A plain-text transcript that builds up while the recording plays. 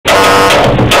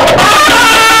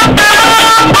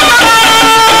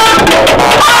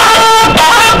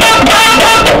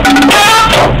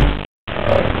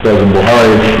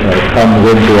Buhari comes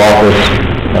into office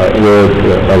with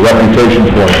a reputation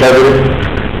for integrity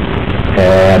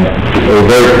and a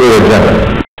very clear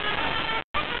agenda.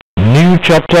 New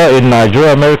chapter in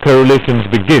Nigeria-America relations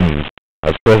begins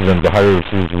as President Buhari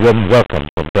receives warm welcome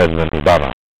from President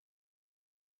Obama.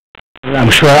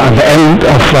 I'm sure at the end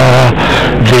of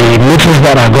the meetings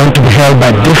that are going to be held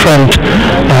by different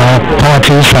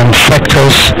parties and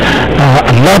sectors,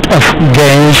 a lot of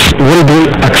gains will be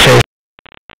accessed.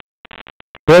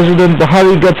 President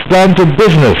Buhari gets down to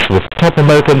business with top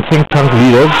American think tank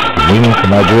leaders leaning for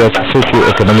Nigeria's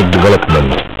socio-economic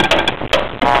development.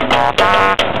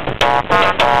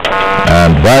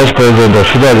 And Vice President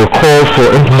Oshibajo calls for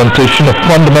implementation of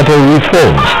fundamental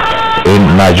reforms in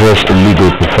Nigeria's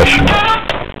legal profession.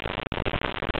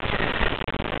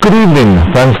 Good evening.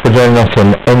 Thanks for joining us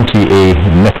on NTA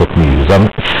Network News. I'm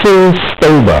Phil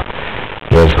Stober.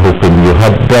 Here's hoping you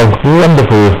had a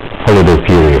wonderful holiday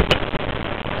period.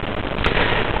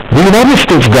 The United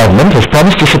States government has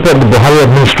promised to support the Buhari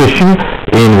administration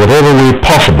in whatever way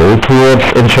possible towards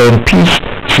ensuring peace,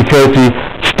 security,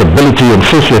 stability and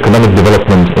socio-economic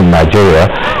development in Nigeria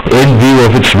in view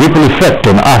of its ripple effect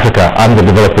on Africa and the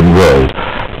developing world.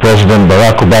 President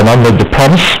Barack Obama made the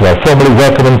promise while formally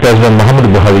welcoming President Muhammadu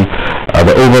Buhari at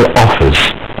the Oval Office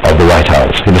of the White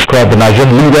House. He described the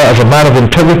Nigerian leader as a man of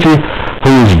integrity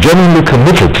who is genuinely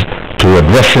committed to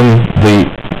addressing the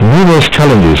numerous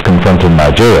challenges confronting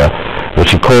Nigeria,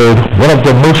 which he called one of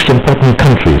the most important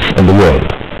countries in the world.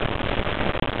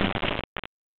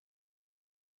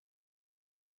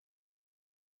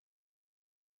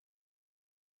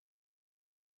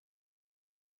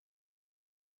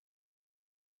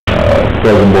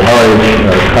 President Buhari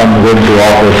comes into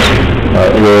office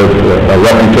with a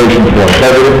reputation for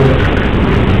integrity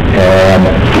and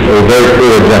a very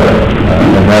clear agenda,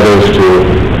 and that is to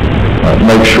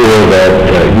make sure that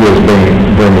he is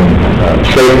bringing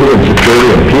safety and security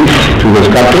and peace to this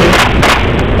country.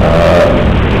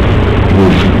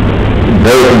 He's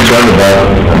very concerned about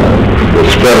the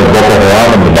spread of Boko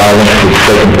Haram and the violence that's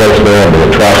taking place there and the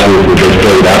atrocities that they've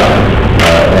carried out,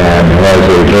 and has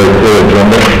a very clear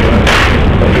agenda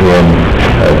in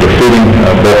defeating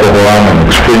Boko Haram and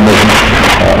extremism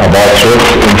of all sorts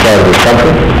inside of this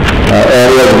country. And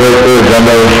he has a very clear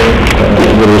agenda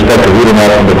with respect to rooting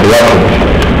out the corruption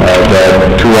that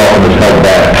too often has held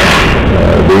back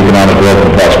the economic growth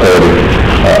and prosperity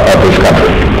of this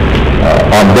country.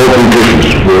 On both these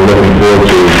issues, we're looking forward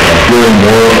to hearing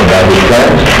more about his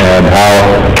plans and how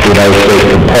the United States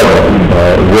can partner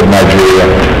with Nigeria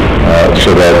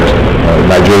so that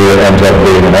Nigeria ends up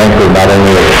being an anchor not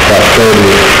only of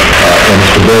prosperity and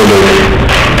stability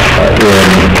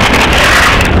in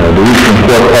the eastern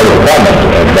part of the continent,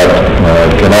 but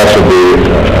can also be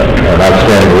an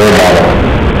outstanding role model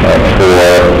for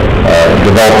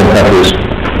developing countries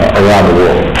around the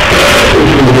world.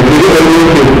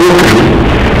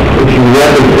 If you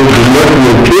want to put the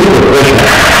money in case of Russia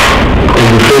in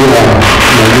the same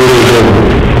Nigeria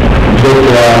government,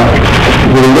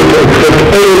 we look at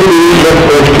prosperity, not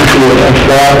for people as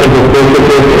far as the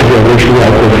purposes of the nation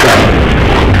are concerned.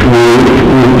 We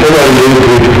generally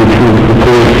use it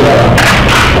because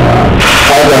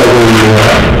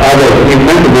other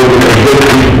implemented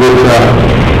objectives with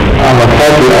our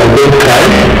party at this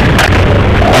time.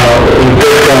 We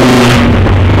take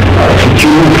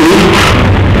security,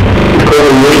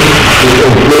 economy,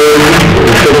 employment,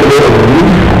 sector of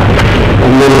youth,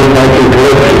 and then market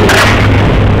growth.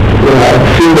 I've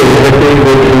seen that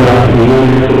everything that the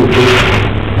United States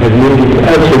has made it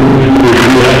absolutely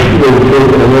clear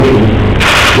to the nation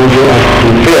that they are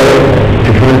prepared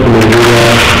to fight Nigeria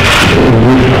in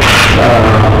this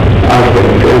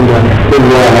aspect. And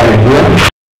we are here.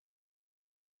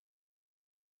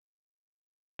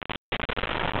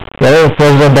 Well,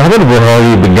 President Muhammadu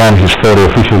Buhari began his third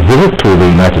official visit to the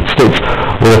United States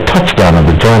with a touchdown at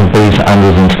the Joint Base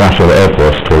Andrews International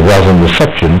Airport to a rousing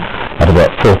reception at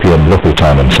about 4 p.m. local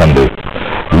time on Sunday.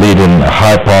 Leading a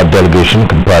high-powered delegation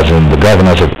comprising the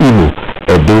governors of Imo,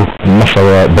 Edo,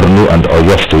 Nasarawa, Borno and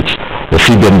Oyo states, the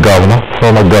CBN governor,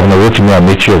 former Governor Rotimi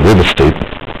Amechi of Rivers State,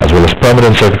 as well as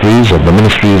permanent secretaries of the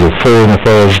Ministries of Foreign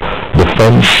Affairs,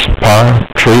 Defense, Power,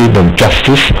 Trade and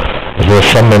Justice, as well as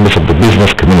some members of the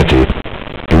business community.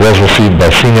 He was received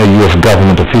by senior U.S.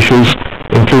 government officials,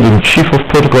 including Chief of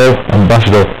Protocol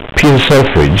Ambassador Pierre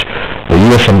Selfridge, the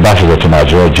U.S. Ambassador to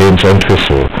Nigeria James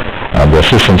Entwistle, and the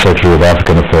Assistant Secretary of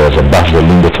African Affairs Ambassador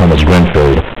Linda Thomas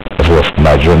Grenfell, as well as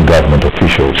Nigerian government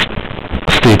officials.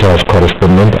 State House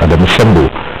correspondent Adam Sambu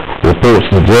reports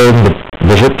that during the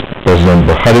visit, President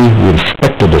Buhari, who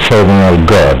inspected the ceremonial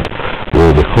guard,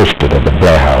 will be hosted at the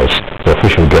Blair House. the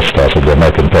official guest house of the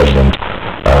American president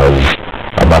as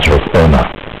a matter of honor.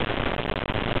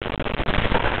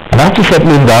 And after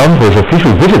settling down for his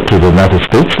official visit to the United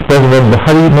States, President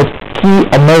Buhari met key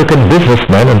American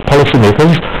businessmen and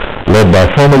policymakers led by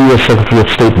former U.S. Secretary of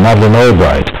State Madeleine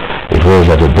Albright. It was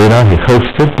at a dinner he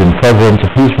hosted in furtherance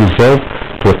of his resolve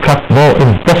to attract more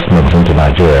investments into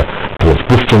Nigeria towards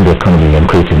boosting the economy and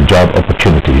creating job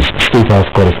opportunities. State House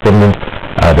correspondent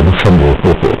Adam Sambo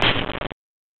reports.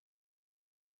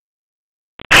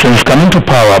 Since coming to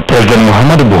power, President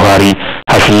Muhammadu Buhari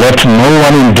has left no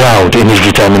one in doubt in his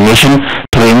determination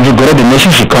to reinvigorate the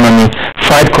nation's economy,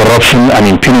 fight corruption and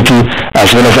impunity, as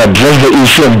well as address the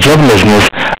issue of joblessness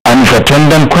and its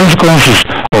attendant consequences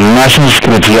on national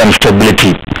security and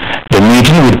stability. The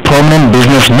meeting with prominent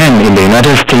businessmen in the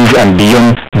United States and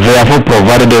beyond therefore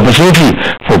provided the opportunity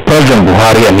for President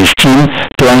Buhari and his team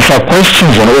to answer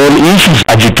questions on all issues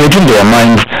agitating their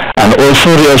minds and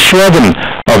also reassure them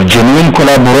of genuine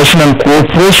collaboration and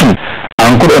cooperation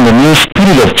anchored on the new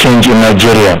spirit of change in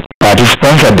Nigeria.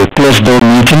 Participants at the closed-door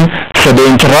meeting said the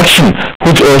interaction,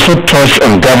 which also touched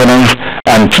on governance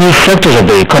and key sectors of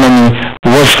the economy,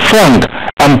 was frank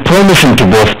and promising to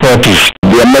both parties.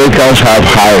 The Americans have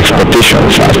high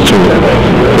expectations as to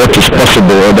what is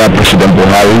possible under President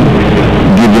Buhari,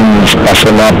 given his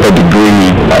personal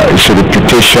pedigree, his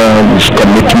reputation, his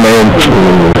commitment to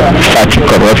fighting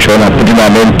corruption and putting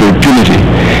an end to impunity.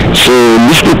 So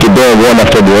listening to them one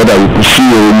after the other, we could see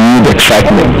a renewed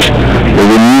excitement, a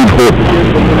renewed hope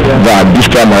that this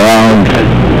time around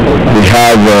we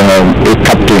have a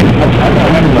captain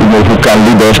who can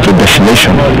lead us to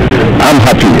destination. I'm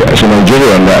happy as a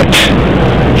Nigerian that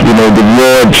the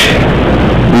world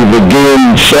we've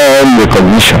gained some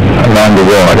recognition around the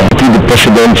world. I think the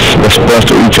president's response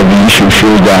to each of the issues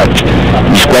shows that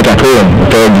he's quite at home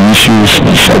with all the issues.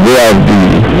 He's aware of the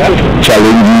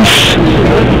challenges,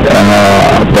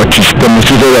 but he's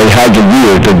demonstrated that he has the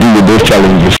will to deal with those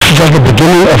challenges. This is just the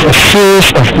beginning of a series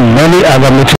of many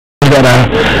other meetings that are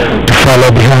to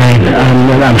follow behind,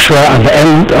 and I'm sure at the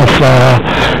end of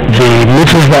the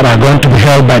meetings that are going to be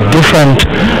held by different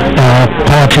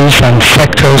parties and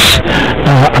sectors,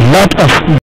 a lot of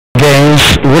gains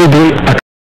will be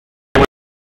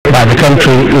achieved by the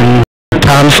country in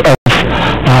terms of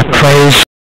trade,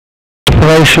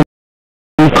 operation,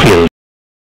 include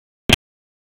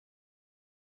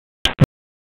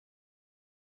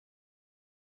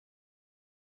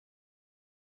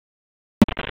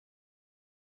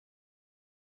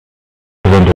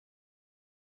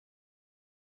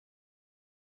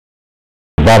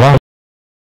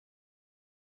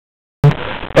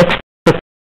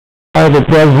that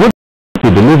there would be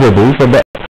deliverables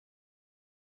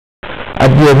at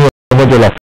the end of the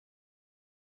election.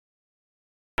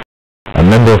 A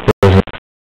member of President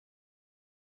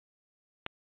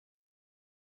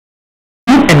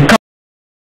in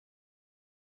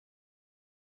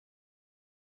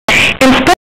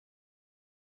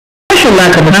special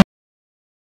lack of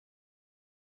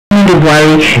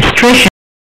administration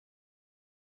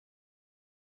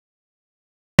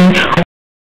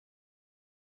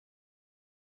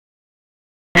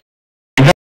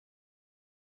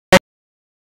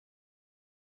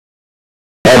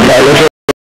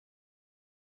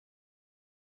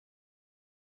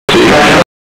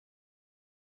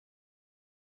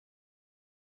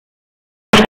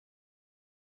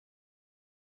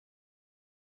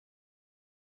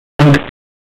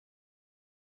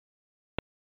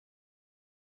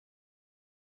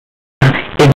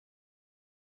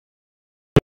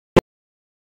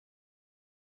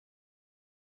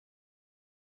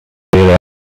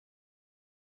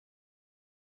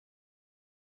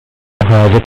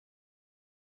has a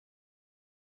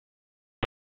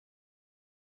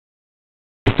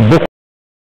book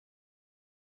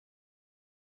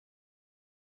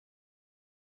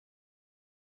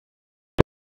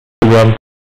program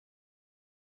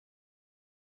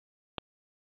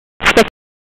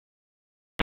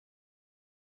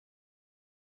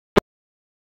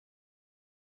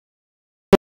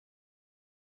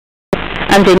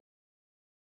and the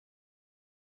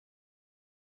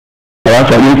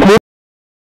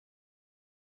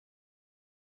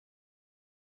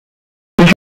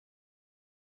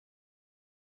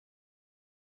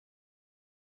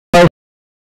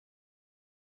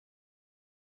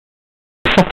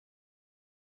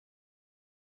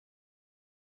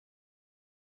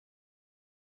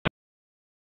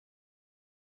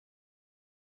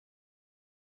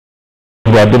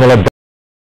Guatemala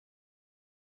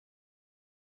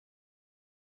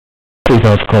State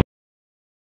House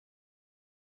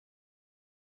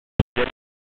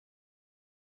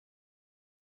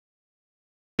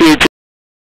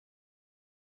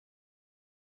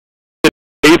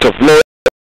state of law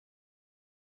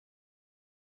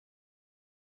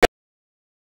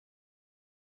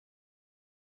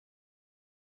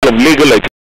of legal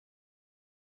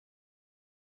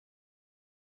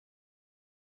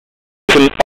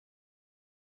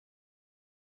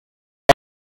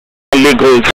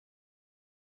legal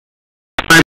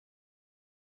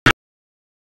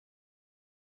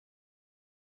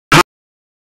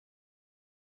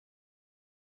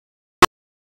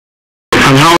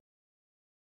and how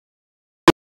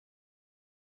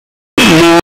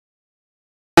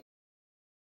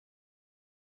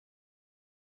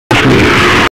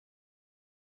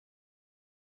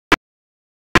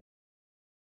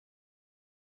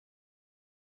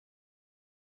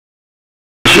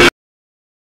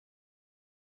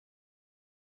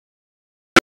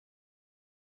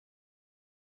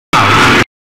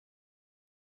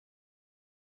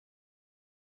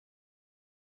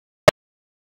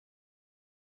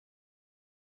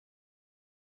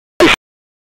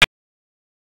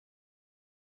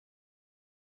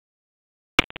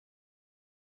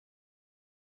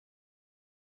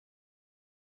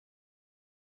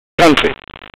country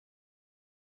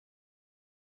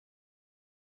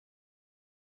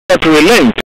to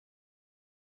relent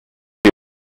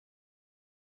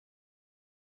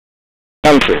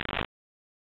country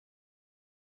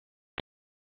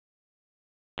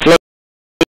from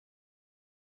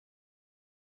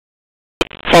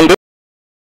the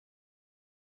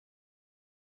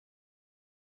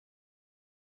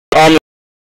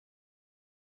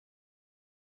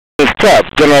staff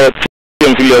General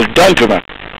Dantona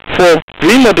for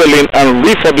remodeling and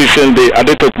refurbishing the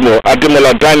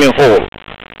Ademola Dining Hall.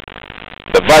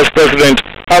 The Vice President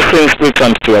has since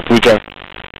returned to Abuja.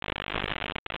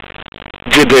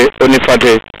 Jide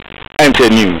Onifade, NTA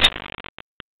News.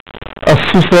 A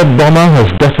suicide bomber has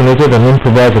detonated an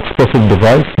improvised explosive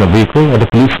device in a vehicle at a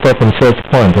police stop and search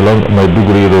point along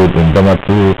Maiduguri Road in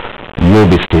Damaturu,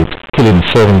 Yobe State, killing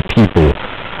 7 people.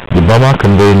 The bomber,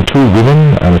 conveying 2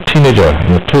 women and a teenager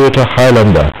in a Toyota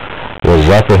Highlander, was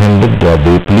apprehended at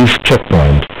the police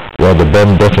checkpoint where the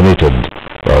bomb detonated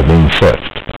while being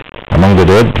searched. Among the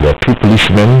dead were 2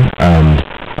 policemen and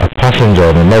a passenger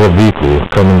in another vehicle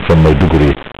coming from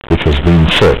Maiduguri, which was being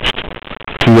searched.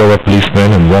 2 other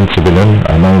policemen and 1 civilian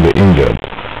among the injured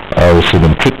are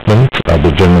receiving treatment at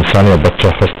the General Sania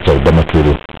Bacha Hospital,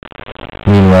 Damaturu.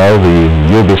 Meanwhile, the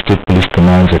Yobe State Police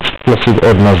Command's Explosive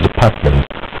Ordnance Department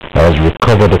has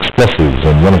recovered explosives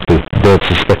in one of the dead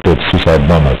suspected suicide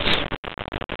bombers.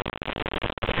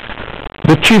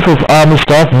 The Chief of Army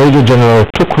Staff, Major General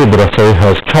Tukru Burasai,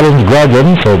 has challenged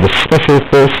guardians of the Special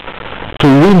Force to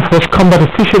reinforce combat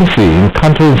efficiency in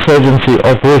counter-insurgency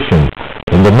operation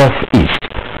in the northeast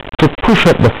to push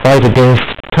up the fight against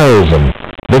terrorism.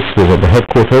 This was at the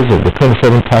headquarters of the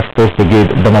 27th Task Force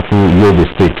Brigade, Damaturu, Yobe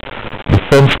State.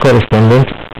 Defense correspondent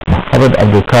Mohammed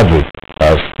Abdul Qadri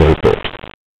has the report.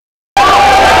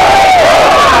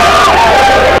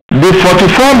 The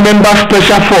 44-member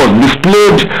Special Force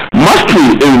displayed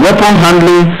mastery in weapon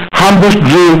handling, ambush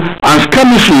drill, and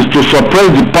skirmishes to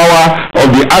suppress the power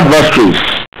of the adversaries.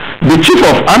 The Chief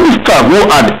of Army Staff, who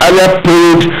had earlier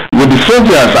prayed with the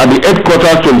soldiers at the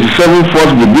headquarters 27th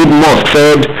Force Brigade Mosque,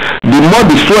 said, "The more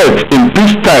the sweat in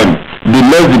peacetime, the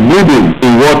less the bleeding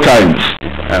in war times."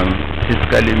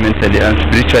 Physically, mentally, and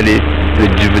spiritually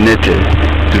rejuvenated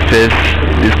to face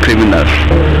these criminals.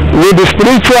 With the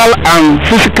spiritual and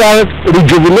physical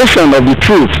rejuvenation of the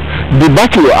truth, the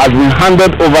battle has been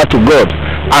handed over to God,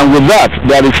 and with that,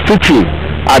 there is victory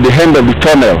at the end of the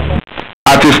tunnel.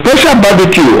 At a special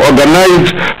barbecue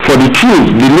organized for the truth,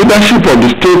 the leadership of the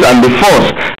state and the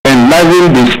force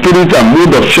enlivened the spirit and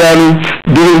mood of sharing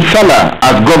during Salah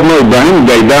as Governor Ibrahim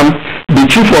Gaidam, the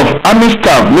Chief of Army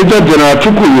Staff, Major General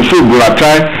Tukru Yusuf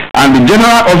Buratai, and the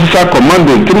General Officer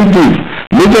Commanding 3D,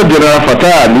 Major General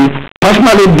Fatah Ali,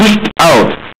 personally dished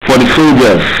out for the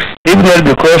soldiers. If not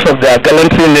because of their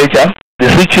gallantry nature, the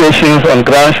situations on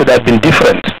ground should have been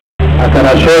different. I can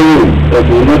assure you that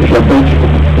we will not disappoint you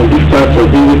in this task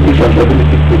of bringing peace and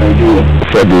stability to Nigeria.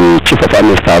 For the Chief of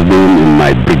Army Staff being in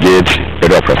my brigade,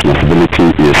 area of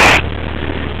responsibility is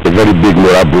a very big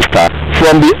moral booster.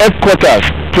 From the headquarters,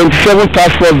 27th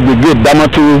Task Force Brigade,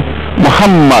 Damaturu,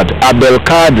 Muhammad Abdul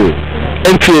Qadir,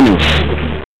 NTA News.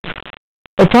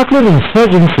 Tackling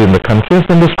insurgency in the country has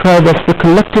been described as the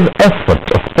collective effort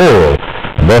of all,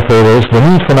 and therefore there is the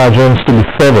need for Nigerians to be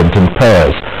fervent in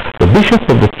prayers. The Bishop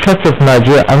of the Church of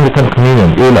Nigeria Anglican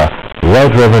Communion, Ula,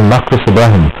 Right Reverend Marcus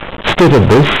Ibrahim, stated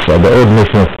this at the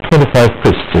ordination of 25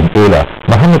 priests in Ula.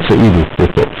 Muhammad Saidu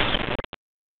reports.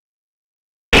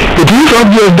 It is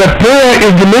obvious that prayer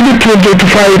is the medicine to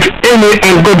fight any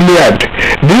ungodly act.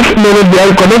 This may not be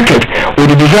unconnected with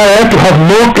the desire to have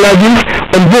more clergy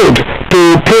on board to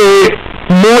pray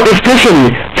more especially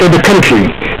for the country.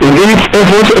 In its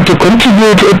efforts to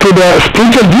contribute to the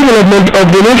spiritual development of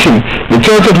the nation, the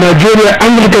Church of Nigeria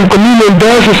Anglican Communion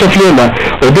Diocese of Lima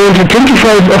ordained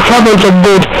 25 servants of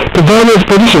God to various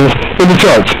positions in the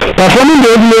church. Performing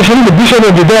the ordination, the Bishop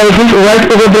of the Diocese, Right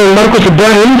Reverend Marcus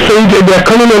Ibrahim, said their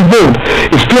coming on board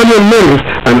is purely on merit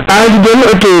and urged them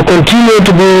to continue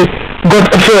to be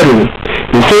God-fearing.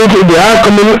 He said they are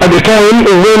coming at a time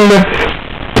when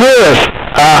prayers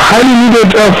are highly needed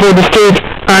for the state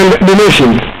and the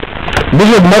nation.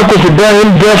 Bishop Marcus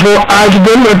Ibrahim therefore urged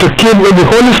them to keep the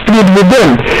Holy Spirit with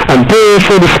them and pray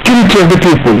for the security of the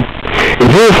people. In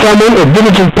his sermon, a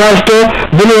visiting pastor,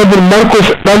 Venerable Marcus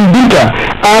Rambita,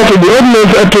 asked the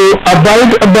audience to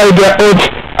abide by their oaths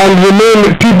and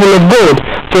remain people of God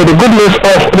for the goodness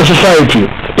of the society.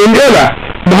 In Ella,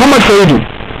 Muhammad Saidu,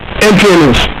 NTA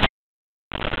News.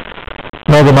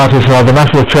 Now the matters are the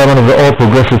National Chairman of the All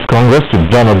Progressives Congress,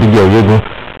 John Odigio Yegu,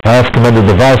 has commended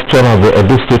the Vice Chairman of the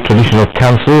Edo State Traditional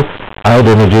Council,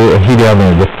 Ayodenije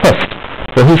Hideame I,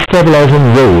 for his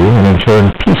stabilizing role in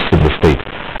ensuring peace in the state.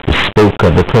 He spoke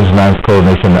at the 29th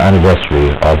coronation anniversary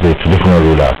of the traditional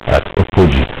ruler at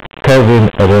Opoji. Kelvin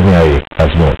Eremiaye has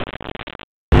more.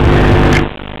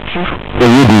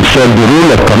 Oyedi said the role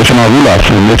of traditional rulers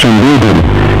in nation building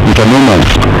is enormous,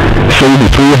 saying the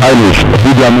three highness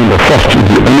Hideame I,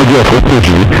 the energy of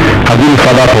Opoji, has been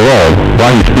father for all,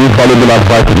 while his invaluable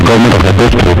advice to the government of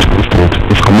Edo State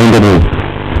is commendable.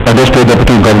 Edo State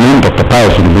Deputy Governor Dr.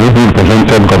 Pius, the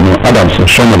represented Governor Adams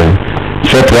Oshomole,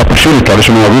 said to appreciate the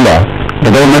traditional ruler,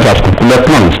 the government has concluded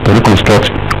plans to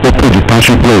reconstruct Opoji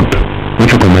Township Road,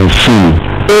 which will commence soon.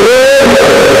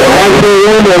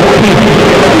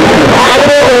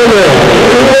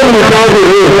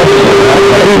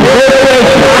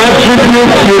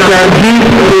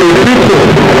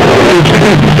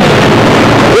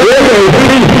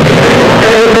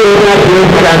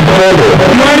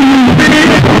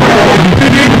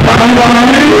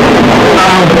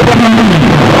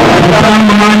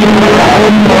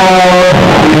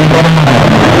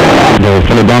 The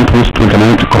Celebrant's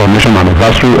 29th coronation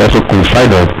anniversary also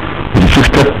coincided with the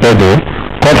 60th birthday,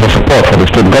 called for support for the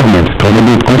state government to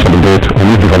enable it consolidate on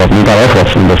its developmental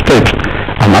efforts in the state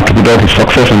and attributed his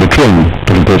success in the throne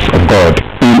to the grace of God.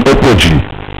 In Opoji,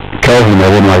 Kelvin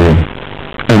Eremiaye,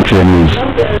 NTA News.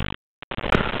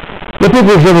 The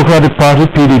People's Democratic Party,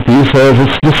 PDP, says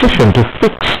its decision to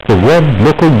fix the ward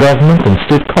local government and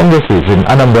state congresses in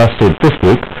Anambra State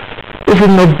District is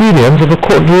in obedience of a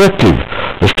court directive.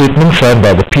 The statement signed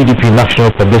by the PDP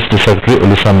National Publicity Secretary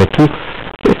Olisa Metu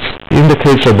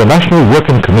indicates that the National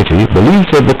Working Committee believes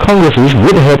that the congresses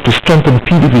would help to strengthen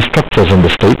PDP structures in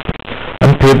the state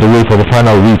and pave the way for the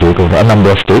final retake of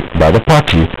Anambra State by the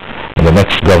party in the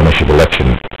next governorship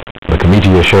election. The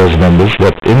committee assures members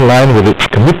that in line with its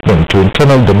commitment to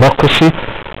internal democracy,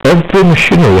 every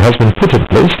machinery has been put in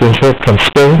place to ensure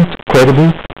transparent,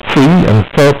 credible, free and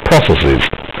fair processes,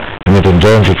 and it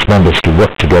enjoins its members to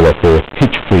work together for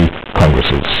hitch-free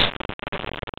congresses.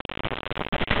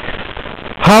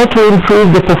 How to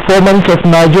improve the performance of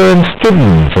Nigerian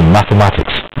students in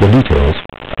mathematics? The details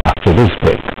after this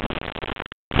break.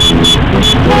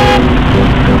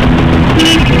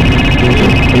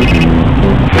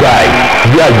 Guys,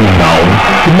 where are you now?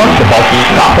 The match about to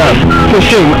start. For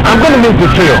shame, I'm going to make the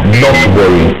trail. Not to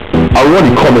worry. I run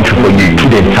the commentary for you to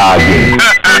the entire game.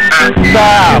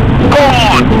 Stop! Come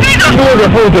on! You know the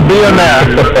phone to billionaire.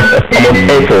 I'm on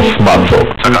Airtel Smart Talk.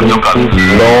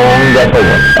 Long that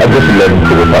over. I just 11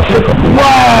 kilo per second.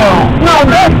 Wow! Now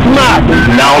that's smart!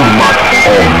 Now the match is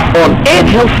on. On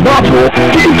Airtel Smart Talk, you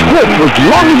can talk for as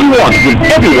long as you want with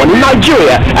everyone in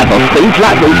Nigeria at the same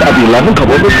flat rate of 11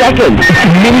 kobo per second. It's a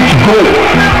minute to go.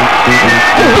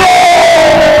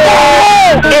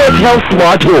 Airtel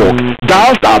Smart Talk.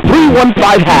 Dial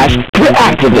 *315# to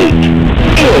activate.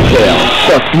 Airtel,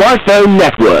 the smartphone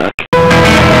network.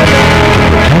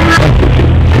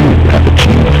 Have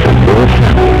achieved for your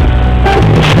family, for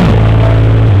yourself,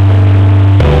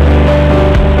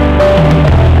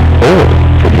 or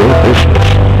for your business.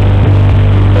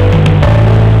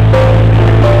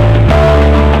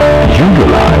 You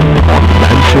rely on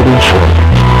Mansell Insurance,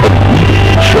 a leading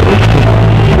insurance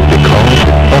company, because it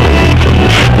always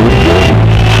understood your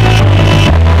needs.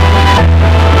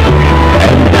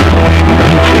 And now,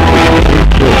 Mansell is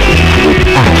working with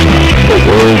AXA, the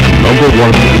world's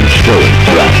 #1 insurance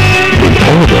brand, in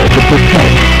order to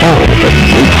protect all that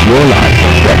makes your life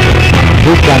better.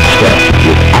 Take that step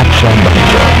with AXA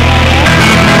Mansell.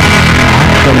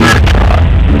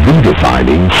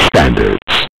 redefining standards.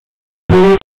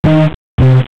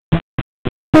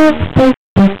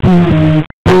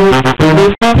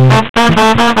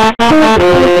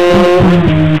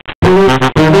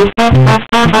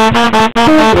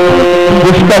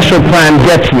 This special plan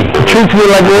gets me. It treats me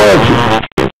like royalty.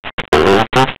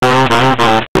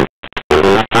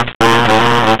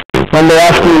 When they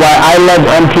ask me why I love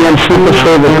NTN Super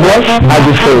Service Plus, I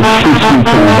just say it suits me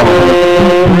to the bone.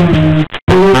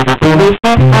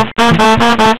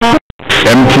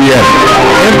 NTN,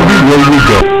 everywhere we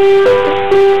go.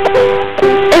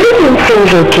 Everything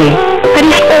seems okay, but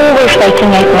he's always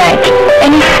fighting at night,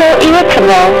 and he's so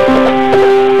irritable.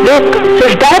 Look,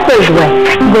 his diaper's wet.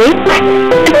 Wait,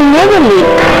 it never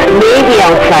leaks. Maybe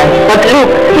outside, but look,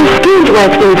 his skin's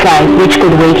wet inside, which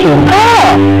could wake him.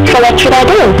 Oh, so what should I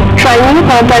do? Try new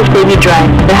Pampers Baby Dry.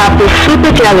 They have this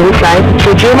super gel inside,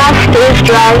 so Juma stays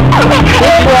dry, sleeps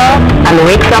well, and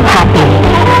wakes up happy.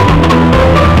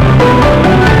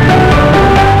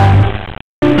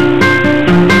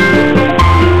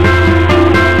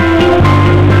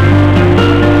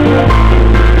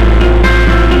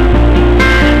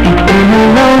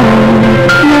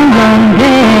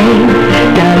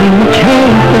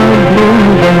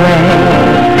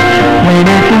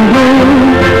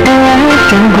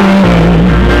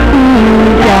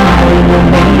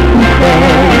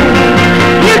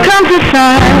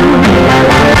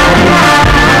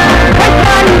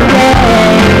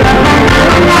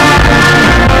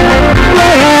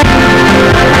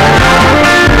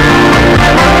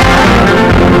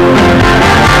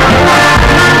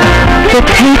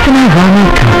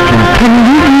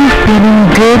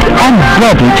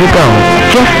 Ready to go,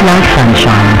 just like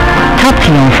sunshine. Top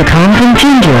tea also comes in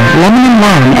ginger, lemon and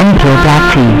lime, and pure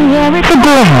black tea. So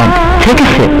go ahead, take a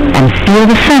sip, and feel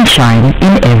the sunshine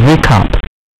in every cup.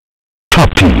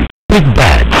 Top tea, big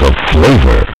bags of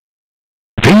flavor.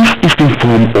 This is to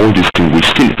inform all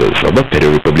distinguished senators of the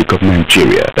Federal Republic of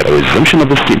Nigeria that a resumption of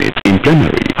the Senate in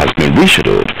plenary has been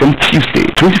rescheduled from Tuesday,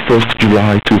 21st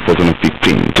July 2015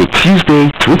 to Tuesday,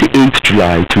 28th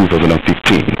July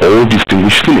 2015. All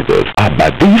distinguished senators are by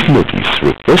this notice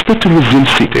requested to resume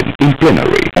sitting in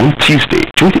plenary on Tuesday,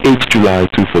 28th July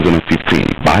 2015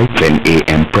 by 10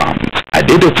 a.m. prompt.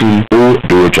 Adedotun O.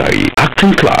 Dorojai,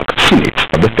 Acting Clerk, Senate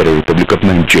of the Federal Republic of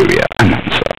Nigeria,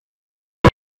 announcer.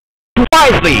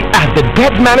 Wisely, as the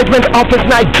Debt Management Office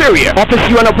Nigeria offers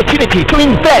you an opportunity to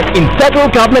invest in Federal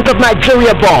Government of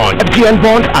Nigeria bonds. FGN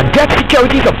bonds are debt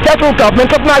securities of Federal Government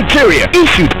of Nigeria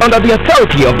issued under the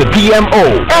authority of the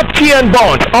DMO. FGN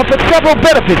bonds offer several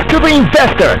benefits to the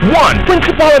investor. 1.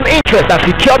 Principal and interest are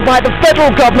secured by the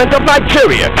Federal Government of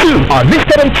Nigeria. 2. Are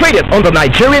listed and traded on the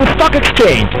Nigerian Stock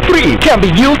Exchange. 3. Can be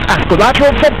used as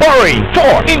collateral for borrowing.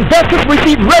 4. Investors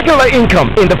receive regular income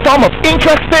in the form of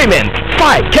interest payments.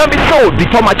 5. Can be sold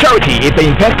before maturity if the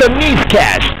investor needs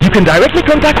cash. You can directly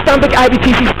contact Stanbic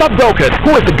IBTC stockbrokers,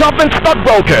 who is the government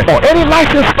stockbroker, or any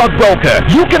licensed stockbroker.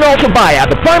 You can also buy at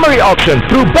the primary auction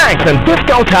through banks and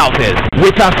discount houses.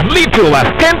 With as little as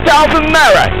 10,000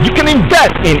 naira, you can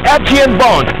invest in FGN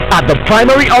bonds at the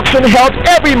primary auction held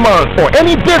every month or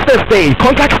any business day.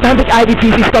 Contact Stanbic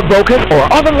IBTC stockbrokers or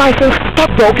other licensed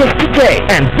stockbrokers today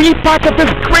and be part of this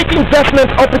great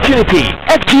investment opportunity.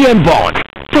 FGN bonds.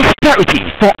 Prosperity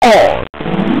for all.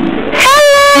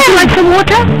 Hello! Would you like some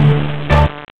water?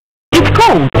 It's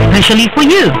cold, especially for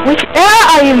you. Which era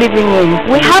are you living in?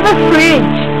 We have a fridge.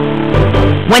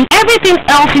 When everything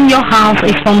else in your house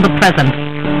is from the present,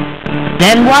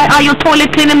 then why are your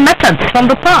toilet cleaning methods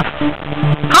from the past?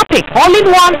 Harpic,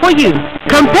 all-in-one for you.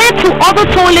 Compared to other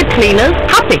toilet cleaners,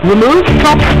 Harpic removes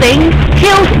top stains,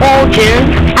 kills all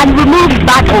germs, and removes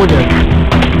bad odors.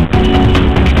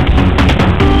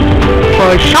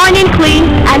 For shining clean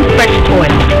and fresh toilet.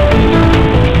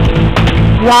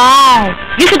 Wow!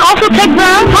 You should also take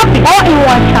the Harpic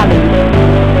all-in-one challenge.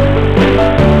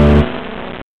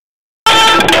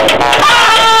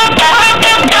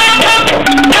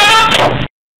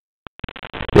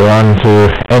 You're on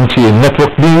to NTA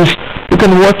Network News. You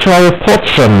can watch our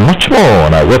reports and much more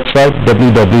on our website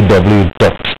www.nta.ng.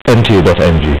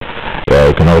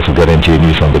 You can also get NTA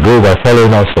News on the go by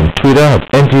following us on Twitter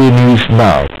at NTA News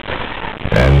Now.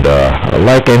 And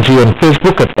like NTA on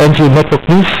Facebook at NTA Network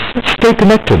News. Stay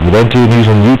connected with NTA News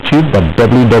on YouTube at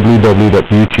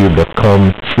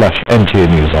www.youtube.com/NTA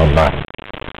News Online.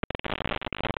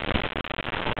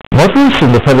 Motorists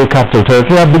in the Federal Capital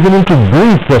Territory are beginning to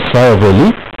breathe a sigh of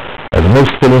relief as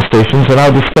most filling stations are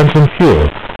now dispensing fuel.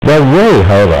 Their worry,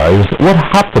 however, is what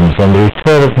happens on the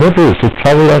return of motorists who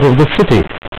travel out of the city.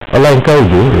 Alain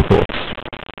Kaudu reports.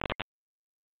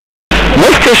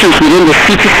 Most stations within the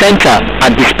city center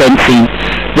are dispensing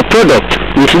the product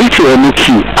with little or no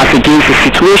queue as against the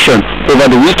situation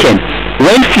over the weekend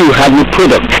when few had no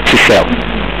product to sell.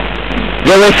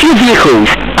 There were few vehicles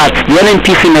at the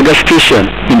NNPC mega station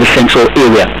in the central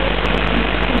area.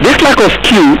 This lack of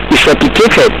queue is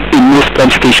replicated in most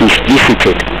pump stations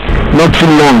visited. Not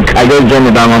too long, I just joined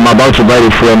it and I'm about to buy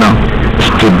the fuel now.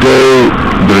 Today,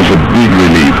 there is a big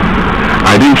relief.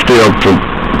 I didn't stay up to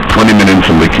 20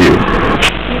 minutes in the queue.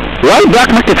 While black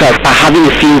marketers are having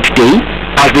a field day,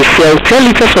 as they sell 10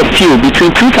 liters of fuel between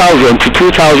 2,000 to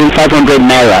 2,500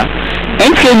 naira,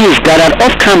 NTA News gathered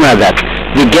off camera that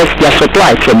they get their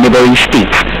supply from neighboring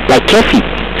states like Kefi,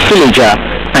 Suleja,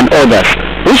 and others,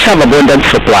 which have abundant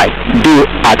supply, though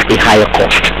at a higher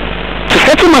cost. To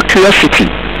settle my curiosity,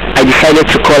 I decided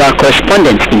to call our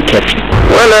correspondent in Kefi.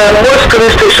 Well, most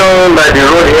police stations by the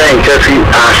road here in Kefi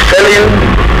are selling.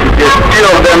 The few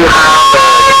of them have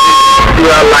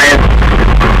fuel lines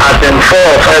as in 4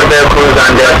 or 5 vehicles,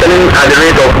 and they are selling at the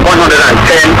rate of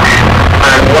 110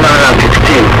 and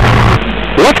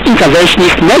 115. What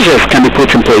interventionist measures can be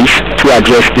put in place to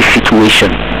address this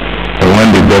situation? When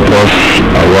the depots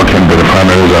are working, the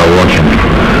refineries are working,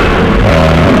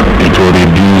 it will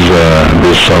reduce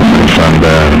this suffering and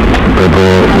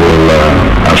people will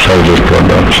access these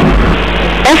products.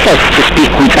 Efforts to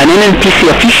speak with an NNPC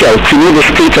official to know the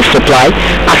state of supply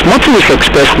as motorists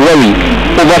expressed worry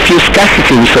over fuel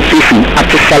scarcity resurfacing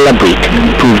after Salah break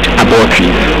proved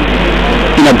abortive.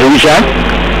 In Abuja,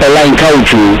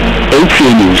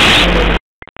 NTA News.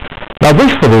 Now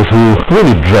this for those who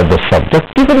really dread the subject.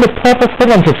 Given the poor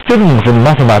performance of students in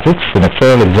mathematics in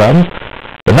external exams,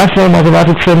 the National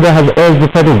Mathematics Center has urged the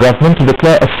federal government to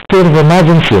declare a state of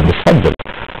emergency on the subject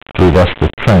to reverse the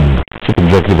trend. Chief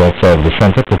Executive Officer of the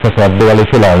Center, Professor Abdullah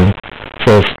Shularin,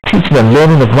 says teaching and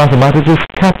learning of mathematics is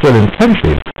capital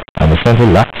intensive and the center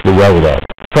lacks the wherewithal.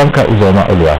 Franka Uzoma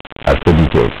Olua has the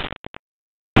details.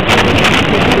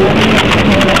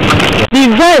 The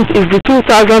event is the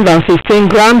 2015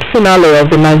 Grand Finale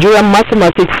of the Nigerian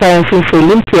Mathematics Sciences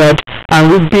Olympiad and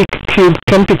Rubik Cube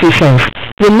competitions.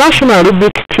 The National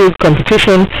Rubik Cube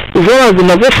competition is one of the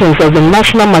innovations of the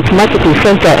National Mathematical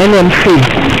Center NMC,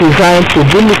 designed to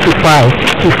demystify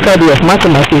the study of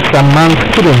mathematics among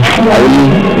students. I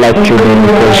really like children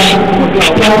because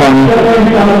it's fun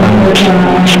and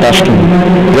it's tasking.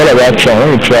 What about try?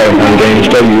 When you try and then you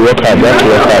study, you work hard, you have to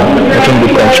work hard. Nothing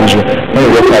becomes easy. When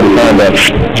you work hard, you find that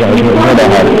it's not that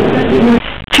hard.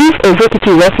 Chief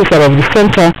Executive Officer of the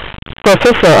Center,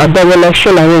 Professor Abdullah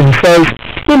Shularin, says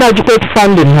inadequate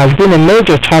funding has been a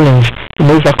major challenge in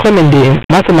overcoming the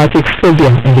mathematics phobia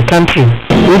in the country.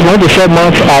 We want to share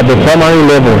maths at the primary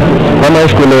level, primary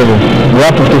school level. We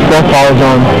have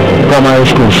 54,000 primary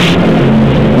schools.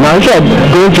 Now if you are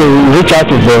going to reach out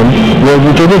to them, we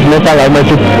will introduce mental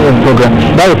arithmetic program.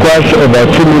 That requires about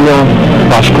 2 million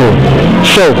per school.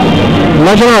 So,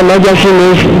 national emergency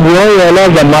means we all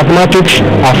realize that mathematics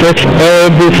affects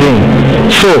everything.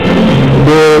 So,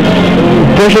 the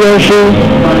presidency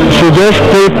should just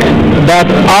take that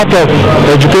out of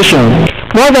education.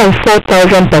 More than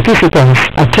 4,000 participants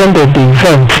attended the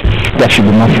event. That should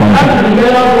be more funding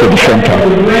to the center,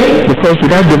 because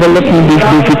without developing these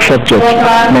basic subjects,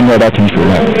 many other things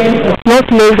will happen. Not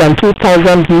less than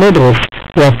 2,000 medals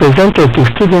were presented to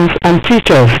students and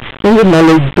teachers in the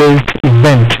knowledge-based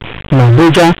event. In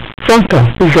Abuja, Franka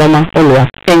Uzoma Olua,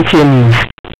 NTA News.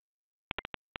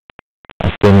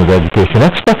 Staying with education,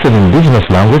 experts in indigenous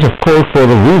language have called for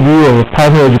the review of the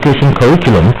primary education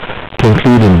curriculum to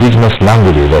include indigenous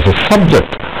languages as a subject.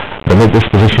 They make this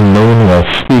position known while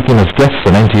speaking as guests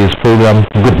on NTA's program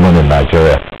Good Morning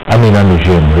Nigeria.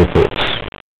 Nigerian reports.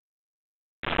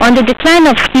 On the decline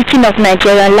of speaking of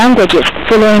Nigerian languages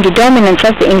following the dominance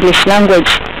of the English language,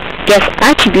 guests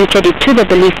attributed it to the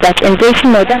belief that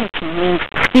embracing modernity means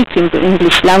speaking the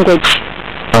English language.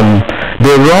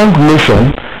 The wrong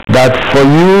notion that for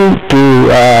you to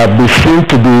be seen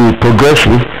to be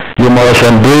progressive, you must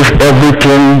embrace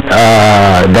everything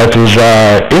that is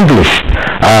English,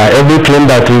 everything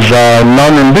that is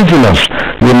non-indigenous.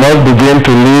 You must begin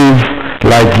to live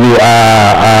like you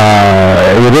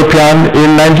are European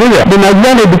in Nigeria. The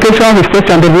Nigerian Education Research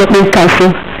and Development Council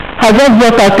has just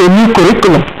brought out a new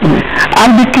curriculum, and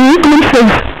the curriculum says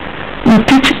you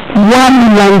teach one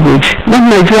language, not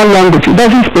Nigerian language. It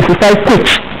doesn't specify which.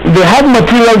 They have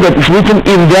material that is written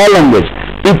in their language.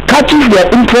 It catches their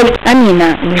interest.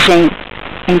 Amina Nigerian,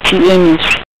 NTA News.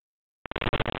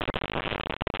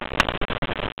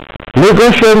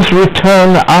 Lagosians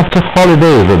return after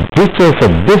holidays. The details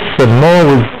of this and more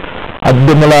with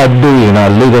Ademola Adeyi in our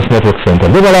Lagos Network Center.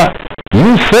 Ademola,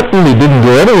 You certainly didn't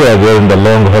go anywhere during the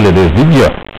long holidays, did you?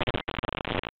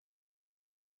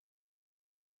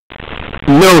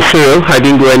 No, sir, I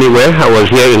didn't go anywhere. I was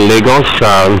here in Lagos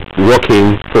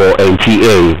working for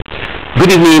NTA.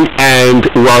 Good evening and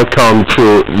welcome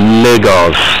to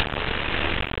Lagos.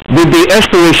 With the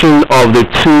expiration of the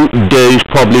 2 days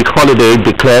public holiday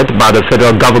declared by the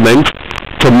federal government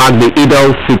to mark the Eid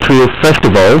al-Fitr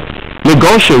festival,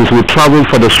 Lagosians who travel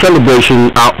for the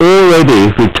celebration are already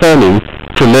returning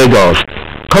to Lagos.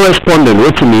 Correspondent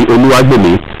Rotimi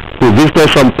Oluwagbemi, who visited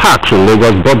some parks in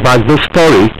Lagos, brought back this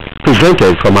story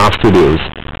presented from our studios.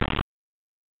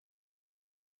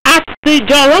 At the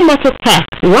Jara Motor Park,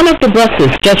 one of the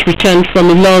buses just returned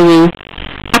from Ilorin.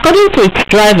 According to its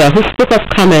driver, who spoke off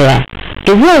camera,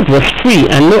 the road was free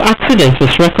and no accident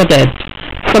was recorded.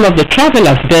 Some of the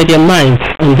travelers bear their minds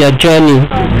on their journey.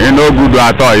 You know good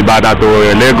at all, Ibadan to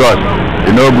Lagos.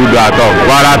 You know good at all.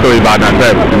 Kwara to Ibadan,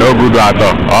 you know good at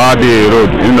all. All the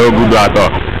road, you know good at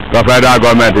all. The federal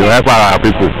government will help our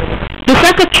people. The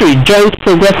Secretary, Joint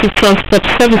Progressive Transport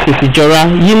Services,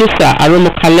 Ijora, Yunusa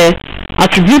Aromokale,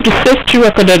 attribute the safety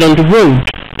recorded on the road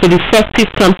to the effective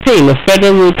campaign of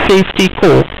Federal Road Safety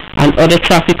Corps and other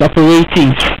traffic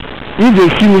operatives. If they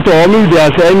see it or if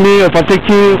there's any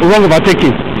wrong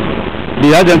overtaking,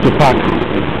 they ask them to park.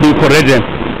 They correct them.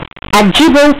 At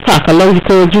Jibo Park along the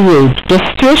Korodu Road, the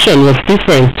situation was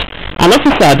different. An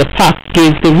officer at the park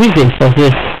gave the reason for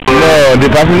this. No, the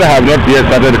passengers have not yet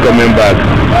started coming back.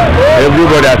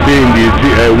 Everybody are still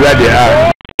in where they are.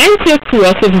 NTA crew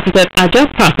also visited Aja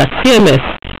Park at CMS,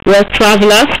 where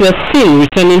travelers were seen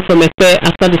returning from a fair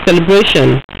after the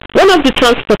celebration. One of the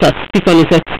transporters speaks on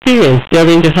his experience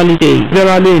during the holiday.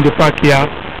 Generally in the park here,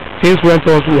 things went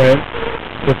off well,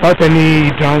 without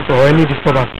any hindrance or any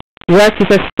disturbance. Work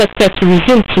is expected to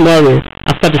resume tomorrow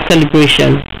after the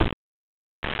celebration.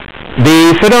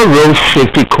 The Federal Road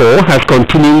Safety Corps has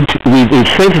continued with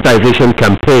its sensitization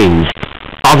campaigns.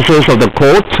 Officers of the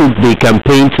Corps took the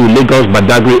campaign to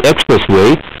Lagos-Badagry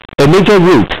Expressway, a major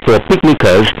route for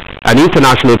picnickers and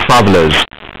international travelers.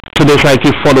 Today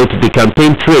Saiki followed the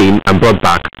campaign train and brought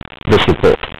back this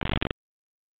report.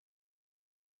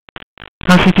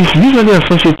 As it is usually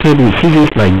associated with seasons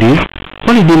like this,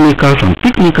 holidaymakers and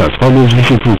picnickers always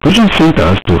visit recreation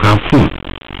centers to have fun.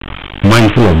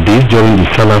 Mindful of this during the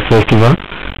Salah festival,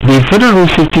 the Federal Road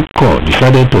Safety Corps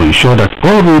decided to ensure that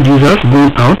all road users going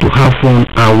out to have fun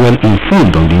are well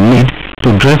informed on the need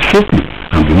to drive safely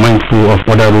and be mindful of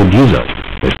other road users,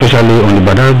 especially on the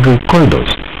Badagry corridors,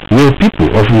 where people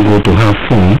often go to have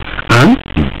fun and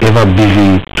the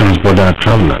ever-busy transborder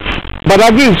travelers.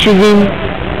 Badagry is choosing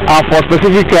for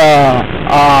specific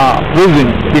reason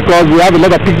because we have a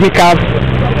lot of picnickers,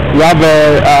 we have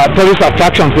tourist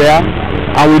attractions there,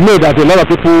 and we know that a lot of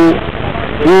people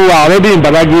who are already in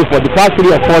Badagry for the past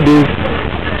 3 or 4 days,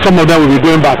 some of them will be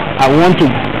going back. I want to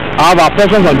have our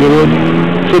presence on the road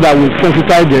so that we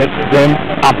sensitize them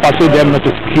and persuade them not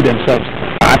to kill themselves.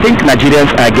 I think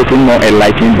Nigerians are getting more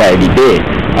enlightened by the day.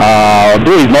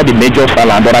 Although it's not the major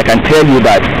Salah, but I can tell you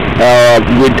that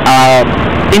with our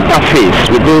interface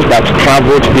with those that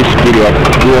traveled this period,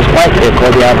 it was quite a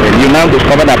cordial. You now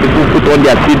discover that people put on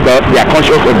their seatbelt, they are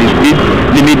conscious of the speed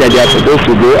limit that they are supposed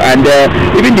to go, and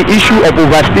even the issue of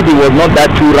overspeeding was not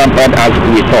that too rampant as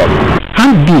we thought.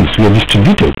 Handbills were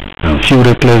distributed and few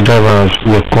reckless drivers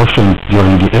were cautioned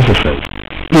during the exercise.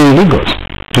 In Lagos,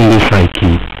 Tunde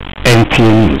Saiki, NTA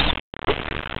News.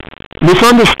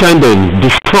 Misunderstanding,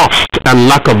 distrust and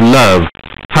lack of love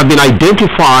have been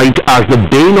identified as the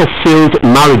bane of failed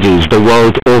marriages the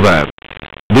world over.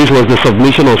 This was the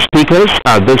submission of speakers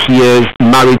at this year's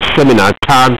marriage seminar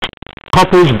tagged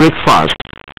Couples Breakfast,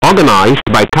 organized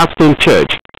by Capstone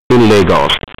Church in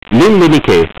Lagos. Lynn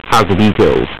Linike has the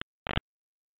details.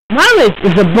 Marriage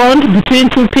is a bond between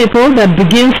two people that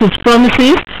begins with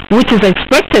promises, which is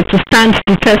expected to stand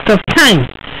the test of time.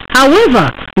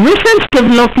 However, recent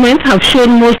developments have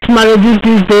shown most marriages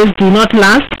these days do not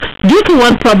last due to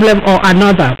one problem or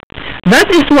another.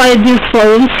 That is why these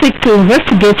forums seek to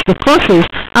investigate the causes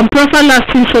and prefer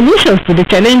lasting solutions to the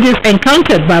challenges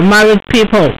encountered by married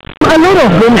people. A lot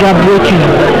of homes are broken,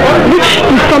 which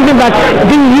is something that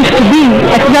didn't used to be,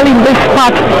 especially in this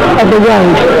part of the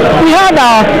world. We had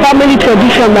our family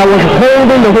tradition that was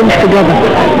holding the homes together,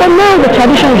 but now the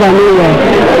traditions are nowhere.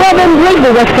 We have embraced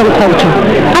the Western culture,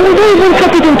 and we don't even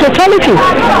take it in totality,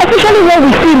 especially what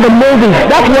we see in the movies.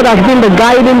 That's what has been the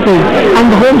guiding thing, and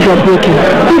the homes are broken,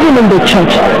 even in the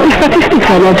church. The statistics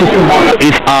are not different.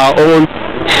 It's our own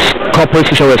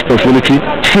corporate social responsibility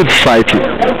to society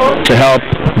to help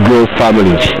grow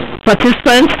families.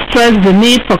 Participants stress the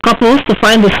need for couples to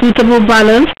find a suitable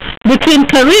balance between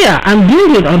career and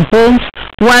building on homes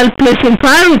while placing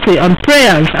priority on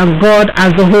prayers and God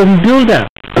as the home builder.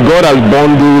 God has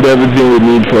bundled everything we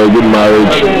need for a good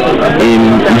marriage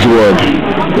in His Word.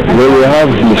 When we have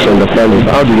misunderstandings,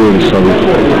 how do we resolve it?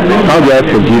 How do I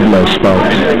forgive my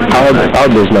spouse? How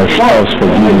does my spouse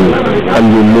forgive me? And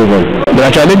we move on. There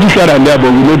are challenges here and there,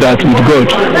 but we know that with God,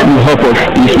 He will help us.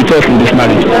 He is with us in this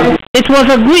marriage. It was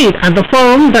agreed at the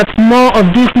forum that more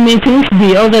of these meetings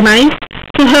be organized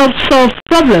to help solve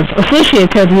problems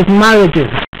associated with marriages.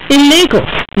 In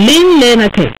Lagos, Lynn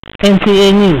Lenake,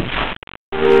 NTA News.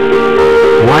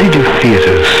 Why do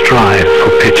theatres strive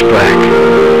for pitch black?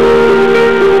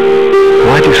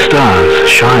 Why do stars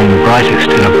shine brightest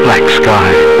in a black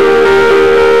sky?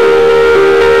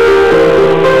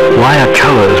 Why are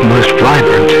colours most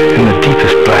vibrant in the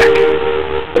deepest black?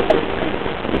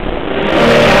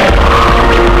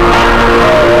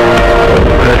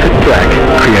 Perfect black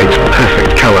creates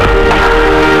perfect colour.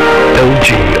 LG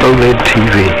OLED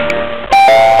TV.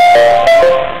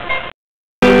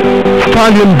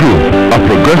 Stallion Group, a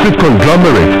progressive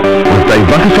conglomerate with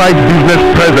diversified business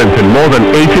presence in more than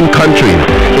 18 countries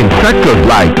in sectors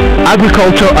like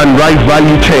agriculture and rice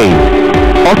value chain,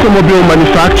 automobile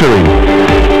manufacturing,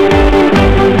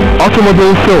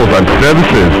 automobile sales and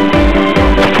services,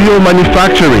 steel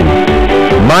manufacturing,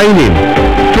 mining,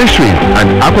 fisheries and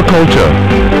aquaculture,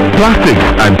 plastics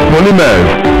and polymers,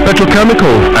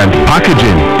 petrochemicals and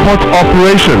packaging, port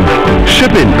operations,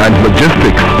 shipping and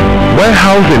logistics,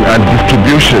 warehousing and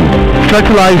distribution,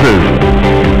 fertilizers,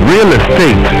 real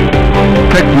estate,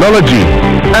 technology,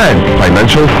 and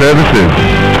financial services.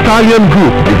 Stallion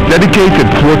Group is dedicated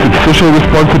towards its social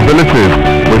responsibilities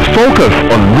with focus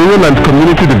on rural and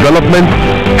community development,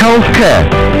 healthcare,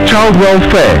 child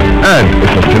welfare, and a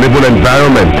sustainable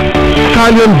environment.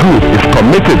 Stallion Group is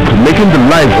committed to making the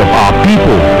lives of our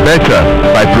people better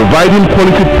by providing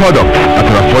quality products at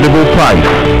an affordable price.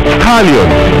 Stallion,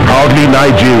 proudly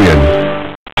Nigerian.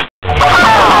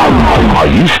 Are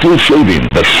you still shaving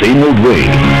the same old way?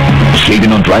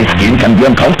 Shaving on dry skin can be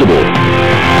uncomfortable.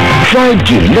 Try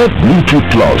Gillette Bluetooth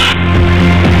Plus.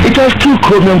 It has 2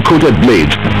 chromium-coated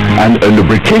blades and a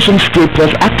lubrication spray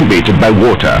plus activated by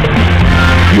water.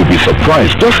 You'll be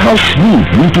surprised just how smooth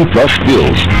Bluetooth Plus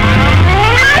feels.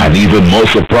 And even more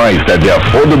surprised at the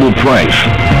affordable price.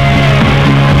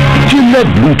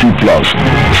 Gillette Bluetooth Plus,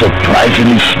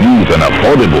 surprisingly smooth and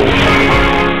affordable.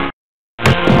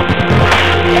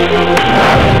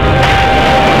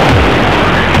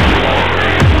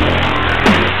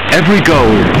 Every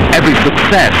goal, every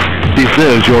success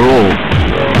deserves your all.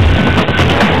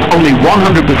 Only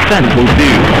 100% will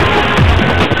do.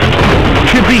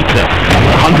 Chivita,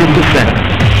 100%.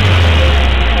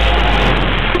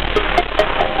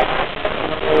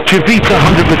 Chivita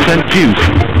 100% juice,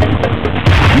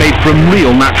 made from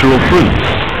real natural fruits,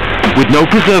 with no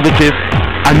preservative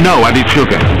and no added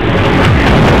sugar.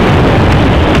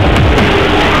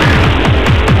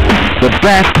 The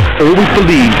best always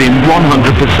believes in 100%.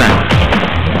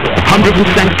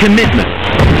 100% commitment.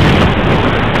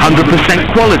 100%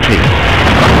 quality. 100%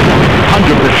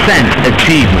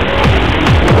 achievement.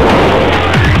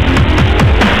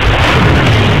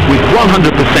 With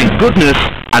 100% goodness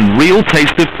and real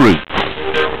taste of fruits.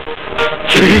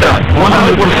 Chivita,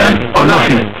 100% or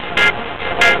nothing.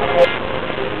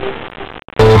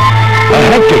 A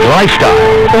hectic lifestyle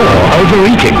or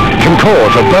overeating can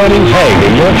cause a burning pain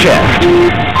in your chest.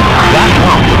 That's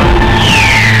hunger.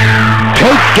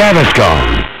 Take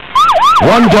Gaviscon.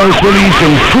 1 dose released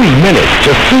in 3 minutes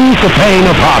to soothe the pain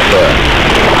of heartburn.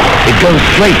 It goes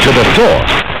straight to the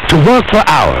source to work for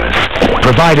hours,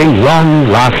 providing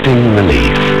long-lasting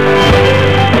relief.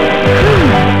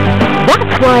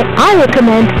 That's why I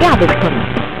recommend Gaviscon.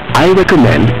 I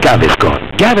recommend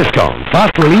Gaviscon. Gaviscon,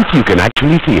 fast relief you can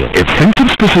actually feel. If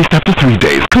symptoms persist after 3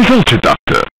 days, consult your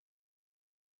doctor.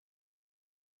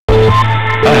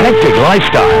 A hectic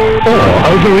lifestyle or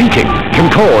overeating can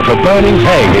cause a burning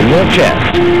pain in your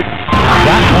chest.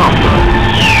 That's hunger.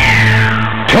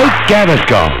 Take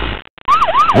Gaviscon.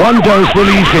 1 dose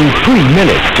released in 3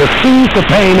 minutes to soothe the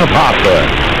pain of heartburn.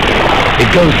 It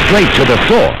goes straight to the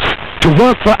source to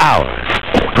work for hours,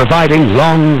 providing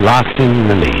long-lasting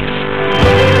relief.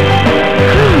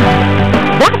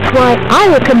 That's why I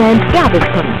recommend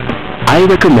Gaviscon. I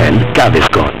recommend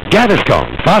Gaviscon.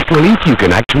 Gaviscon, fast relief you